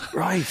enough.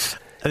 Right.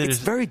 It's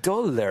very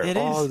dull there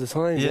all the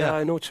time. Yeah,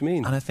 I know what you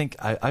mean. And I think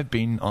I've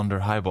been under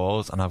high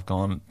balls and I've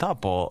gone,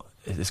 that ball,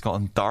 it's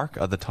gotten dark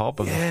at the top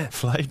of the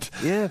flight.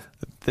 Yeah.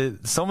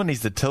 Someone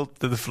needs to tilt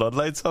the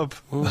floodlights up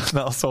and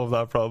that'll solve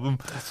that problem.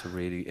 That's a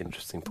really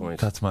interesting point.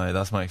 That's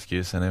my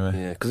excuse anyway.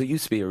 Yeah, because it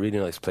used to be a really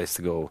nice place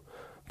to go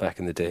back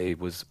in the day. It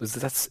wasn't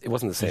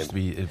the same.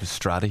 It was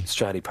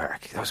Stratty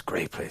Park. That was a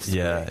great place.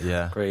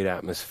 Yeah. Great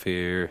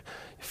atmosphere.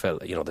 You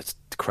felt the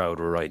crowd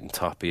were right on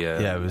top of you.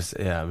 Yeah, it was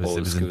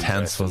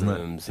intense, wasn't it?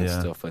 And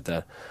stuff like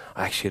that.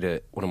 I actually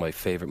had one of my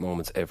favourite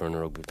moments ever on a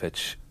rugby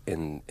pitch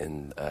in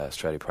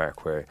Stratty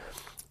Park, where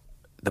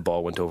the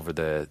ball went over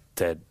the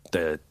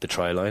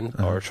try line,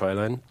 our try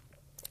line,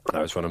 and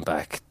I was running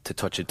back to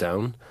touch it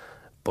down,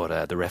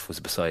 but the ref was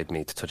beside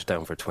me to touch it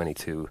down for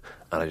 22,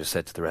 and I just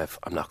said to the ref,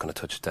 I'm not going to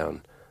touch it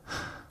down.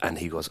 And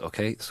he goes,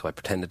 okay. So I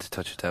pretended to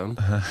touch it down,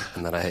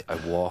 and then I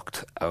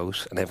walked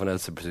out, and everyone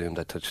else had presumed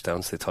I touched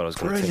down, so they thought I was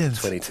going to take the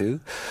 22.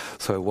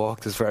 So I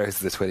walked as far as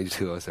the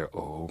 22. I was there,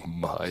 oh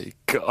my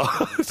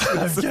God.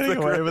 I'm getting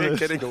away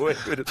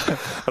with it.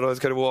 And I was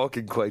kind of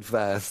walking quite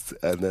fast,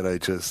 and then I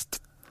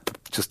just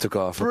took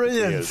off.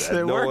 Brilliant.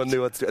 And no one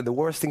knew what to do. And the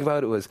worst thing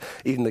about it was,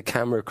 even the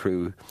camera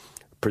crew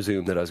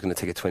presumed that I was going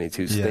to take a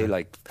 22, so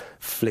they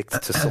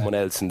flicked to someone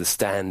else in the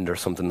stand or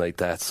something like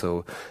that,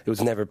 so it was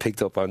never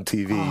picked up on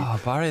TV. Oh,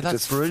 Barry, that's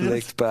just brilliant.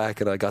 Flicked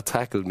back, and I got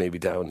tackled maybe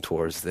down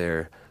towards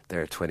their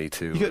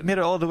 22. You made it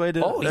all the way to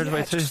their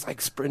 22?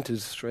 Just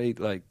sprinted straight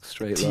line.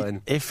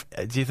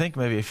 Do you think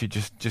maybe if you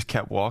just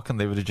kept walking,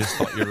 they would have just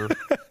thought you were...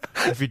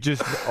 If you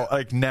just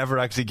never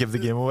actually give the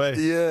game away,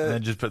 and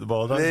then just put the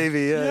ball down,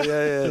 maybe,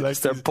 yeah.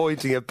 Start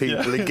pointing at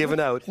people and giving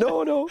out.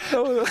 No.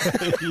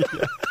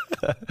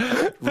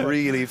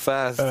 Really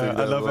fast.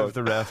 I love it if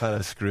the ref had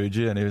a screwed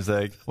you and he was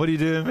like, "What are you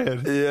doing,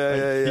 man?"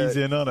 Yeah. He's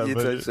in on it. You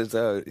touched it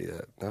out.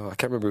 Yeah. No, I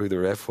can't remember who the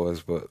ref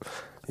was, but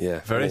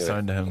yeah. Very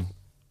sound to him.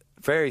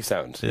 Very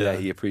sound. Yeah,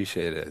 he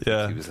appreciated it.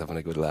 Yeah, he was having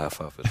a good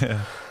laugh off it.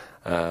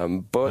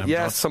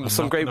 Yeah.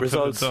 Some great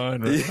results.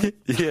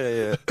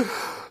 Yeah.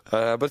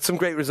 But some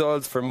great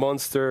results for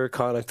Munster,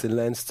 Connacht and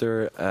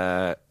Leinster.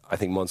 I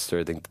think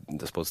Munster,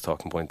 I suppose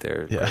talking point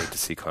there, great to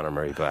see Conor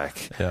Murray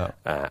back. Yeah.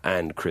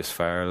 And Chris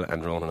Farrell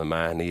and Ronan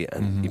O'Mahony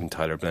and even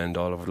Tyler Blend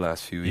all over the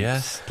last few weeks.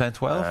 Yes, playing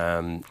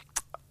 12.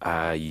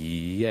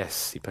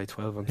 Yes, he played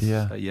 12 on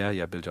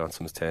Bill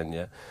Johnson was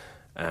 10,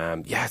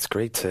 it's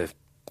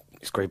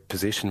great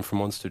position for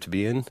Munster to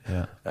be in.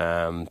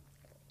 Yeah.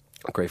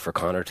 Great for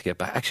Conor to get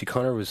back. Actually,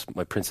 Conor was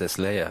my Princess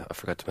Leia. I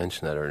forgot to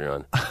mention that earlier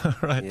on.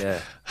 Right. Yeah,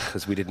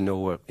 because we didn't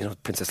know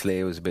Princess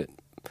Leia was a bit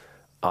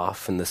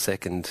off in the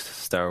second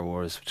Star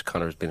Wars, which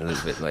Conor's been a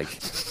little bit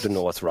didn't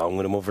know what's wrong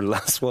with him over the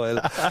last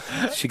while.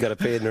 She got a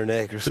pain in her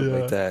neck or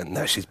something like that, and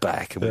now she's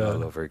back and we're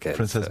all over again.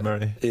 Princess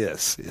Mary.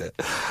 Yes, yeah.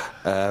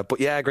 But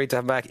great to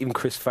have him back. Even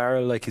Chris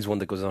Farrell, he's one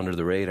that goes under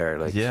the radar.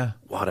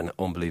 What an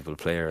unbelievable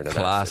player and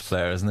class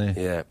player, isn't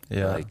he? Yeah.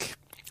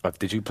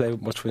 Did you play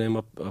much with him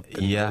up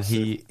in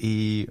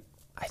he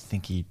I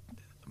think he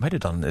might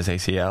have done his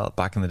ACL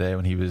back in the day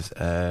when he was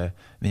in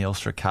the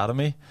Ulster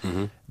Academy.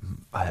 Mm-hmm.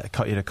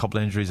 He had a couple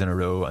of injuries in a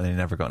row and he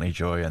never got any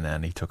joy, and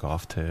then he took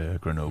off to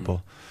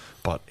Grenoble.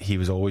 But he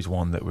was always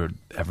one that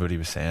everybody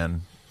was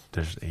saying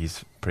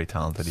he's pretty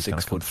talented. He's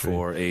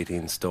 6'4",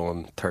 18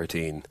 stone,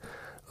 13.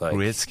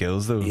 Great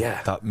skills though.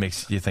 Yeah, that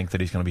makes you think that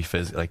he's going to be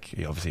physical.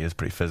 He obviously is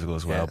pretty physical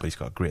as well, but he's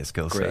got a great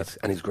skill set.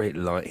 And his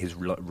his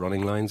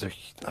running lines are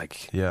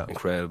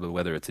incredible.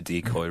 Whether it's a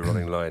decoy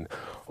running line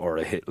or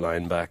a hit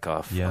line back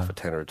off a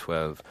 10 or a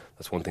 12,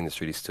 that's one thing that's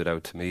really stood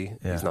out to me.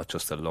 He's not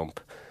just a lump.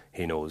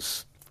 He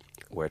knows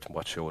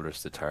what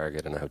shoulders to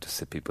target and how to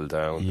sit people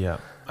down. Yeah,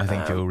 I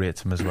think Joe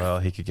rates him as well.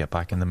 He could get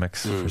back in the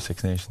mix for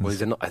Six Nations.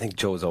 Well, I think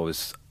Joe's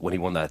always, when he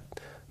won that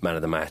man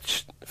of the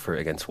match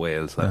against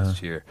Wales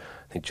last year,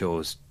 I think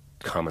Joe's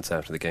comments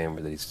after the game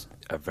were that he's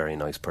a very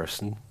nice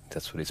person.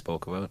 That's what he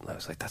spoke about, and I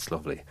was like, that's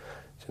lovely.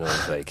 He's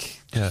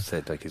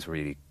said he's a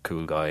really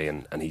cool guy,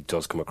 and he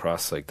does come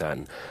across like that.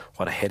 And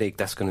what a headache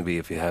that's going to be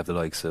if you have the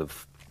likes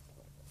of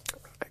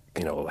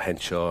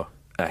Henshaw,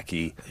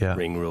 Aki,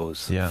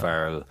 Ringrose,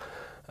 Farrell,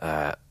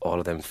 all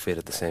of them fit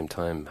at the same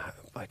time.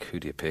 Who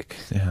do you pick?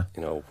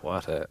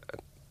 What a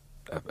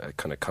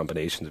kind of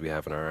combinations we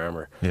have in our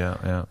armour.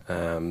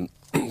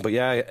 But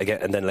again,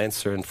 and then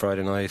Leinster on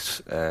Friday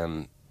night,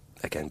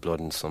 again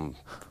blooding some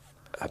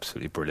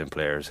absolutely brilliant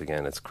players.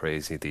 Again, it's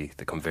crazy the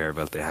conveyor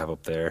belt they have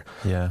up there.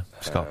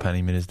 Scott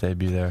Penny made his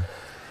debut there.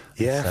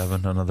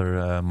 7,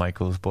 another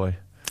Michael's boy.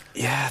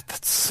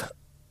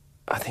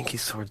 I think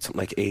he's scored something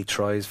like 8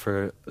 tries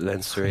for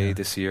Leinster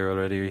this year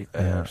already,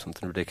 or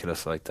something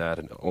ridiculous like that,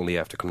 and only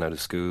after coming out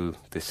of school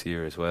this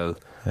year as well.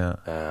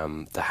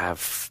 They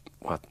have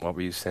what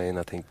were you saying?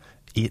 I think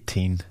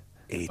 18.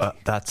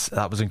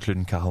 That was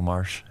including Cathal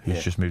Marsh,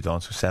 who's just moved on.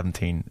 So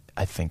 17,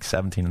 I think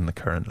 17 in the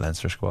current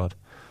Leinster squad.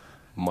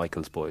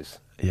 Michael's boys.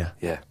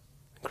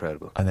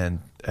 Incredible. And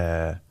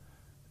then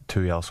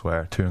 2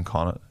 elsewhere, 2 in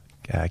Connacht,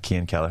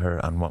 Cian Kelleher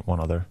and one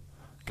other.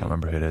 Can't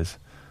remember who it is.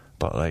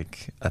 But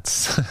like that's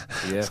so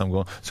I'm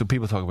going. So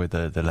people talk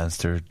about the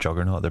Leinster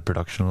juggernaut, the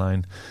production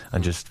line,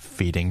 and just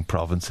feeding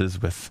provinces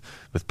with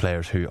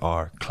players who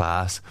are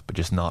class, but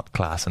just not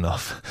class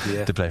enough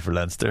to play for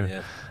Leinster.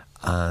 Yeah.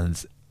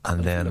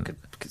 And then look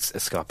at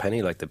Scott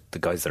Penny, like the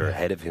guys that are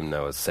ahead of him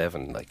now is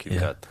 7. Like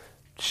you've got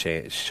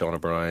Sean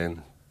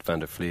O'Brien, Van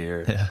der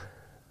Flier,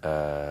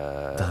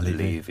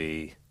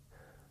 Levy.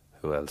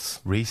 Who else?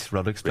 Reece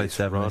Ruddock's played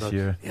 7 this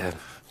year. Yeah.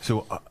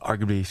 So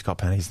arguably Scott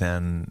Penny's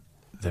then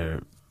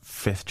their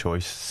 5th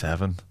choice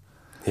 7.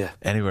 Yeah.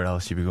 Anywhere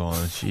else you'd be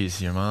going,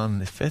 geez, your man,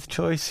 the 5th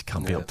choice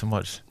can't be up to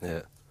much.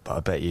 Yeah. But I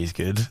bet he's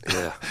good.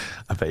 Yeah.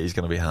 I bet he's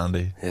going to be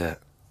handy. Yeah.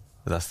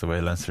 But that's the way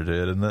Leinster do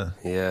it, isn't it?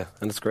 Yeah,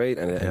 and it's great.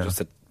 And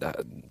just a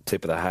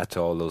tip of the hat to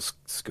all those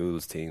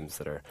schools teams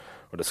that are,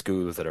 or the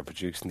schools that are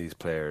producing these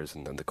players,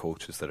 and the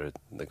coaches that are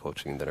the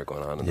coaching that are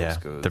going on in those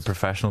schools. They're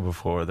professional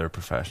before they're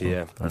professional.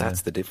 Yeah, and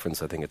that's the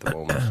difference I think at the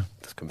moment.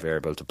 This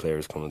conveyor belt of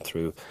players coming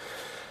through.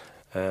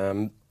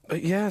 But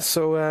yeah,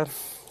 so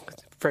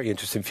very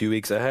interesting few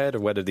weeks ahead.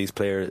 Or whether these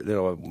players,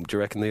 do you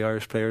reckon the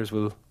Irish players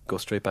will go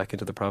straight back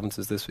into the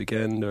provinces this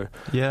weekend, or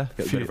get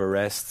a bit of a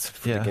rest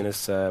for the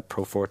Guinness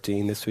Pro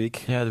 14 this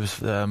week? Yeah, there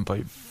was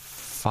about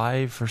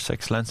 5 or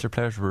 6 Leinster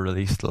players were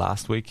released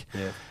last week,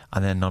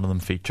 and then none of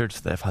them featured.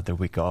 So they've had their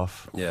week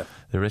off. Yeah,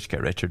 the rich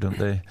get richer, don't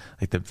they?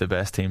 Like the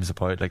best teams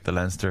about, like the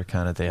Leinster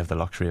kind of, they have the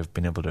luxury of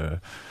being able to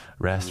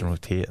rest and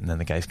rotate, and then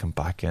the guys come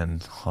back in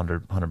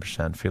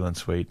 100% feeling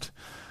sweet,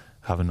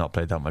 having not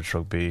played that much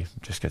rugby,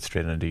 just get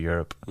straight into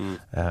Europe.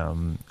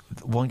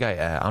 One guy,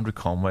 Andrew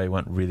Conway,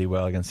 went really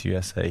well against the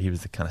USA. He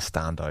was the kind of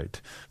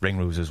standout.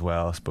 Ringrose as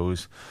well, I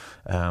suppose.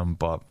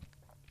 But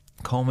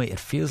Conway, it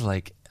feels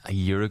like a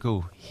year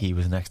ago he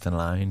was next in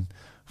line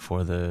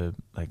for the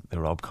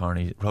Rob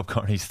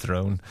Kearney's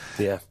throne.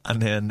 Yeah.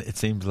 And then it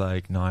seems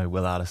like now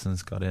Will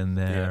Addison's got in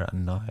there,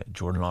 and now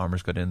Jordan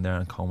Larmour's got in there,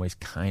 and Conway's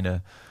kind of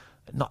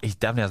he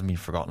definitely hasn't been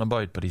forgotten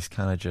about, but he's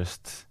kind of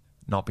just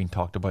not been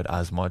talked about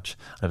as much.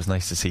 And it was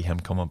nice to see him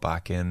coming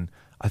back in.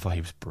 I thought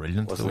he was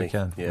brilliant the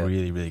weekend. Yeah.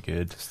 Really, really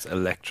good. Just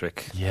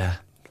electric. Yeah.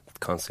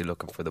 Constantly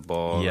looking for the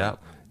ball. Yeah.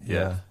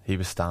 He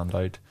was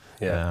standout.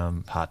 Yeah.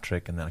 Hat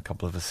trick, and then a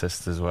couple of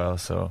assists as well.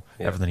 So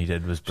everything he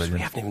did was brilliant.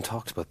 We haven't even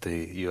talked about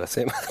the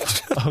USA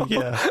match. Oh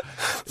yeah,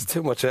 there's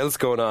too much else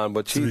going on.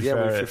 But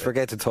we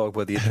forget to talk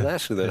about the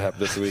international that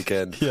happened this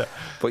weekend.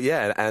 But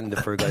and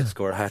for a guy to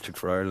score a hat trick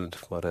for Ireland,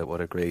 what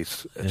a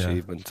great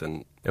achievement.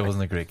 And it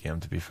wasn't a great game,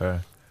 to be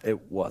fair.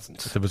 It wasn't.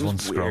 There was one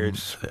scrum.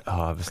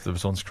 There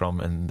was one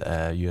scrum in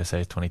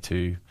USA 22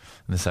 in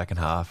the second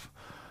half.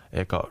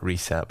 It got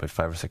reset about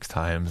 5 or 6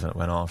 times, and it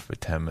went on for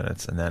about 10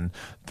 minutes. And then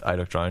I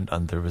looked around,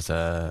 and there was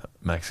a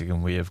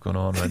Mexican wave going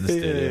on around the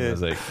stadium. It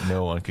was like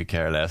no one could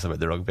care less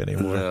about the rugby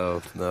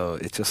anymore. No.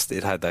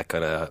 It had that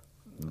kind of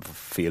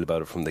feel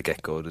about it from the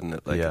get go, didn't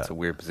it? Like it's a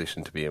weird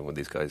position to be in when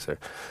these guys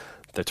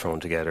they're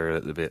thrown together a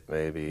little bit,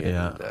 maybe.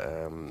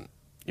 And,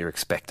 you're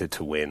expected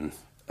to win.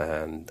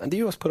 And the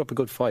US put up a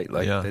good fight,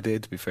 they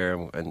did, to be fair.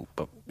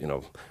 But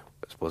I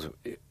suppose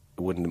it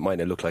might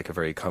not look like a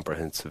very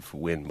comprehensive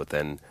win, but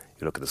then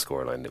you look at the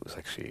scoreline, it was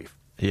actually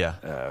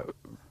a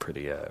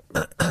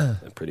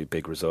pretty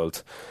big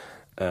result.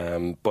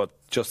 But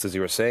just as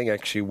you were saying,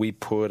 actually, we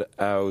put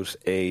out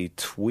a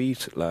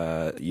tweet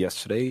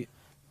yesterday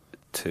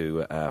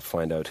to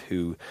find out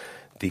who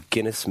the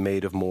Guinness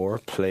Made of More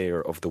player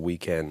of the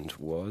weekend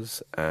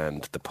was,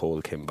 and the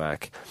poll came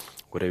back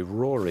with a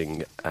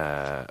roaring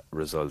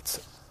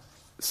result,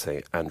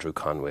 saying Andrew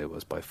Conway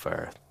was by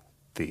far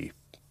the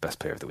best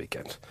player of the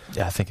weekend.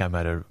 Yeah, I think I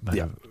might have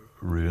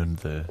ruined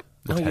the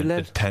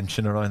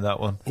tension around that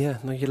one. Yeah,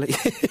 no, you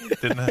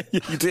didn't I?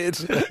 You did.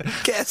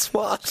 Guess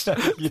what?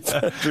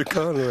 Andrew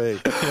Conway.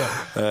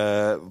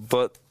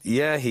 But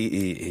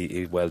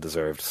he well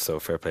deserved. So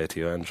fair play to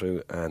you,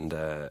 Andrew, and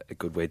a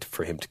good way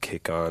for him to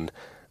kick on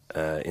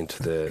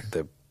into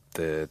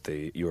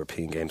the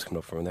European Games coming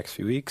up for the next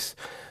few weeks.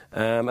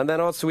 And then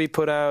also we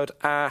put out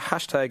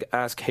hashtag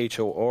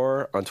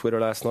AskHOR on Twitter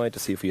last night to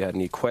see if you had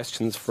any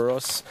questions for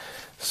us.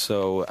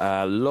 So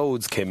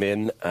loads came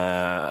in,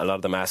 a lot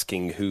of them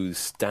asking who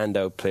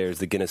standout players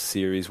the Guinness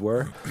series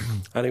were.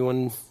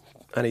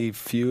 Any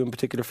few in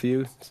particular for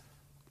you?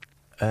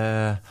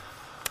 Josh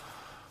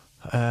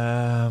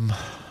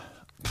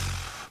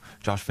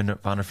Van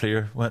der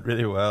Flier went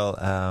really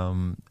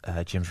well.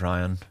 James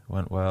Ryan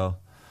went well.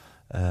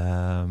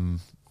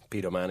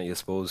 Pete O'Mahony, I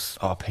suppose.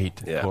 Oh,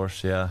 Pete, of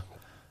course, yeah.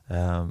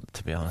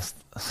 To be honest,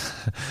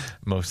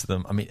 most of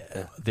them. I mean,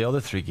 the other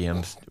 3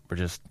 games were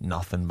just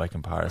nothing by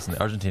comparison.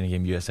 The Argentina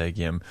game, USA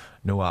game,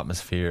 no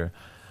atmosphere,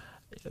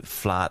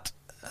 flat,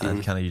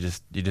 and kind of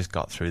you just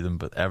got through them.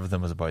 But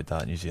everything was about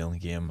that New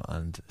Zealand game,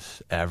 and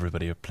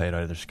everybody played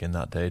out of their skin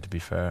that day. To be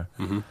fair,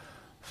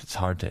 it's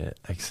hard to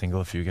single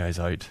a few guys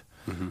out,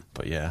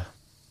 but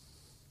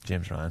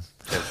James Ryan,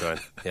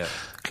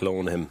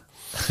 clone him.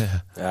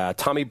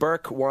 Tommy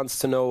Burke wants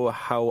to know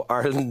how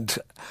Ireland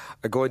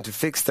are going to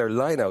fix their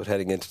line-out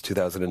heading into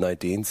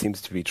 2019.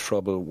 Seems to be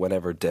trouble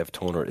whenever Dev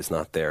Toner is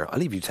not there. I'll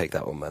leave you take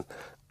that one, man.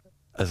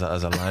 As a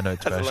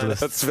line-out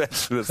specialist. As a line-out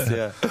specialist,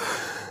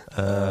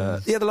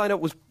 The lineup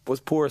was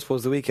poor, I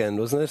suppose, the weekend,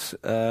 wasn't it?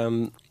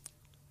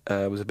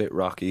 It was a bit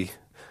rocky.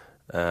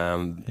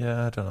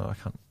 Yeah, I don't know.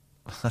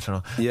 I don't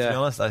know. Yeah. To be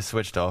honest, I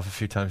switched off a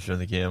few times during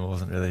the game. I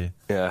wasn't really.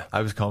 Yeah.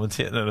 I was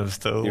commentating and I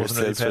wasn't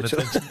really paying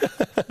attention.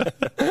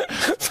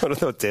 Sort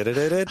of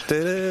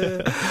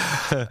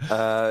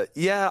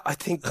yeah, I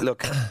think.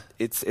 Look,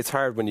 it's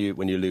hard when you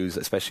lose,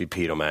 especially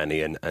Pete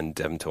O'Mahony and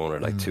Devin Toner,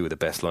 like two of the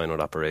best line-out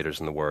operators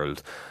in the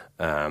world.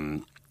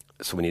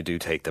 So when you do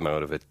take them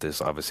out of it,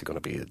 there's obviously going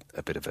to be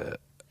a bit of a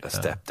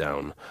step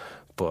down.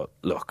 But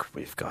look,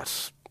 we've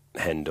got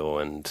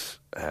Hendo and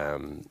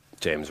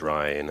James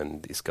Ryan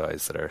and these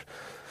guys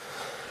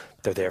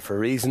they're there for a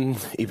reason.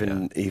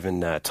 Even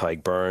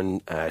Tyg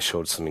Byrne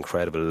showed some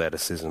incredible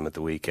athleticism at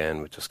the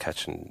weekend with just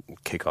catching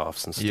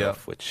kickoffs and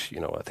stuff, which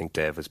I think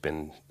Dev has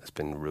been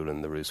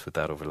ruling the roost with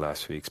that over the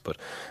last few weeks. But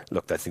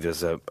look, I think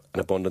there's an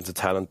abundance of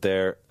talent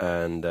there,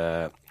 and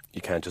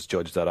you can't just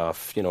judge that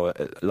off.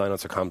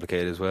 Lineouts are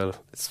complicated as well.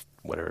 It's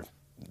whether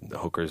the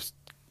hookers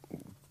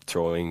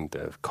throwing,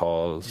 the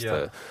calls,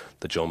 the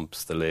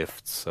jumps, the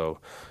lifts. So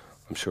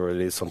I'm sure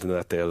it is something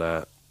that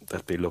they'll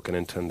be looking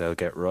into and they'll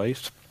get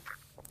right.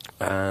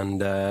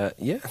 And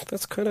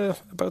that's kind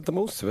of about the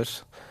most of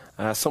it.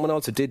 Someone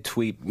also did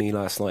tweet me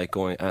last night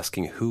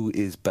asking who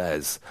is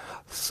Baz.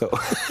 So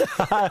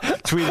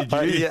tweeted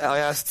you?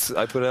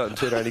 I put it out on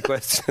Twitter, any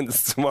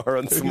questions tomorrow,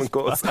 and someone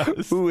goes,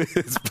 who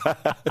is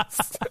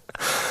Baz?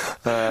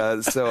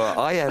 So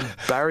I am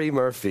Barry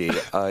Murphy.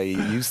 I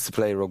used to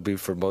play rugby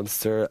for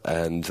Munster,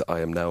 and I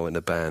am now in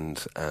a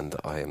band, and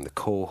I am the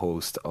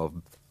co-host of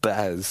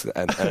Baz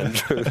and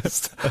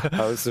Andrew's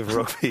House of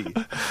Rugby.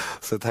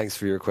 So thanks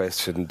for your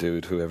question,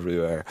 dude, whoever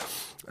you are.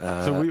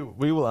 So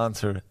we will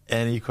answer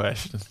any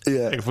question.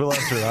 Yeah. Like, we'll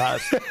answer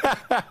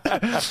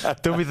that.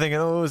 Don't be thinking,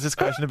 is this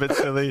question a bit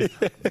silly?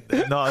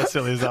 Not as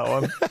silly as that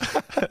one.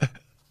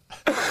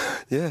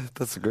 Yeah,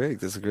 that's great.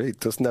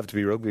 Doesn't have to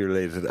be rugby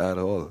related at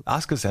all.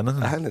 Ask us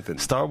anything.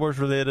 Star Wars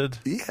related.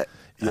 Yeah.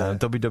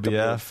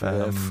 WWF.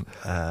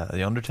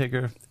 The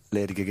Undertaker.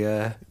 Lady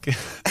Gaga.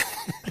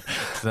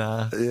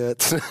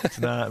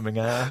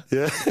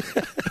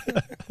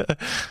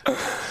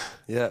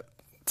 Yeah,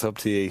 it's up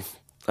to you.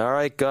 All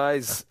right,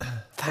 guys.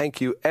 Thank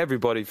you,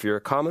 everybody, for your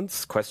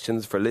comments,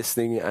 questions, for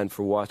listening, and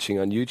for watching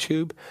on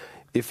YouTube.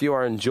 If you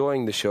are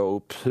enjoying the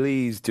show,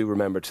 please do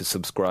remember to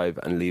subscribe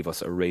and leave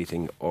us a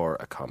rating or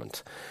a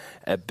comment.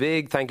 A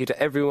big thank you to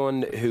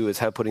everyone who has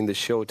helped putting this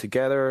show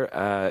together.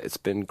 It's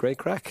been great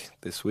crack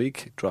this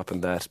week,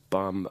 dropping that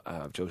bomb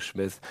of Joe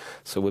Schmidt.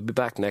 So we'll be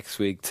back next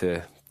week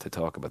to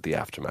talk about the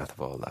aftermath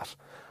of all that.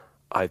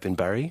 I've been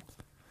Barry.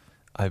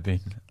 I've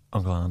been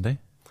Uncle Andy.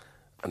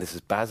 And this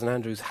is Baz and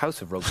Andrew's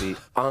House of Rugby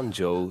on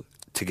Joe,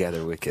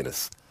 together with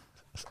Guinness.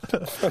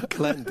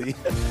 Uncle Andy.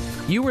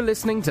 You were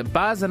listening to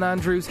Baz and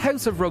Andrew's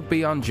House of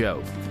Rugby on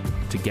Joe,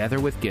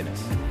 together with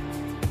Guinness.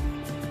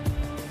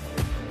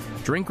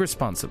 Drink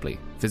responsibly.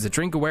 Visit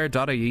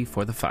drinkaware.ie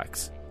for the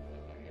facts.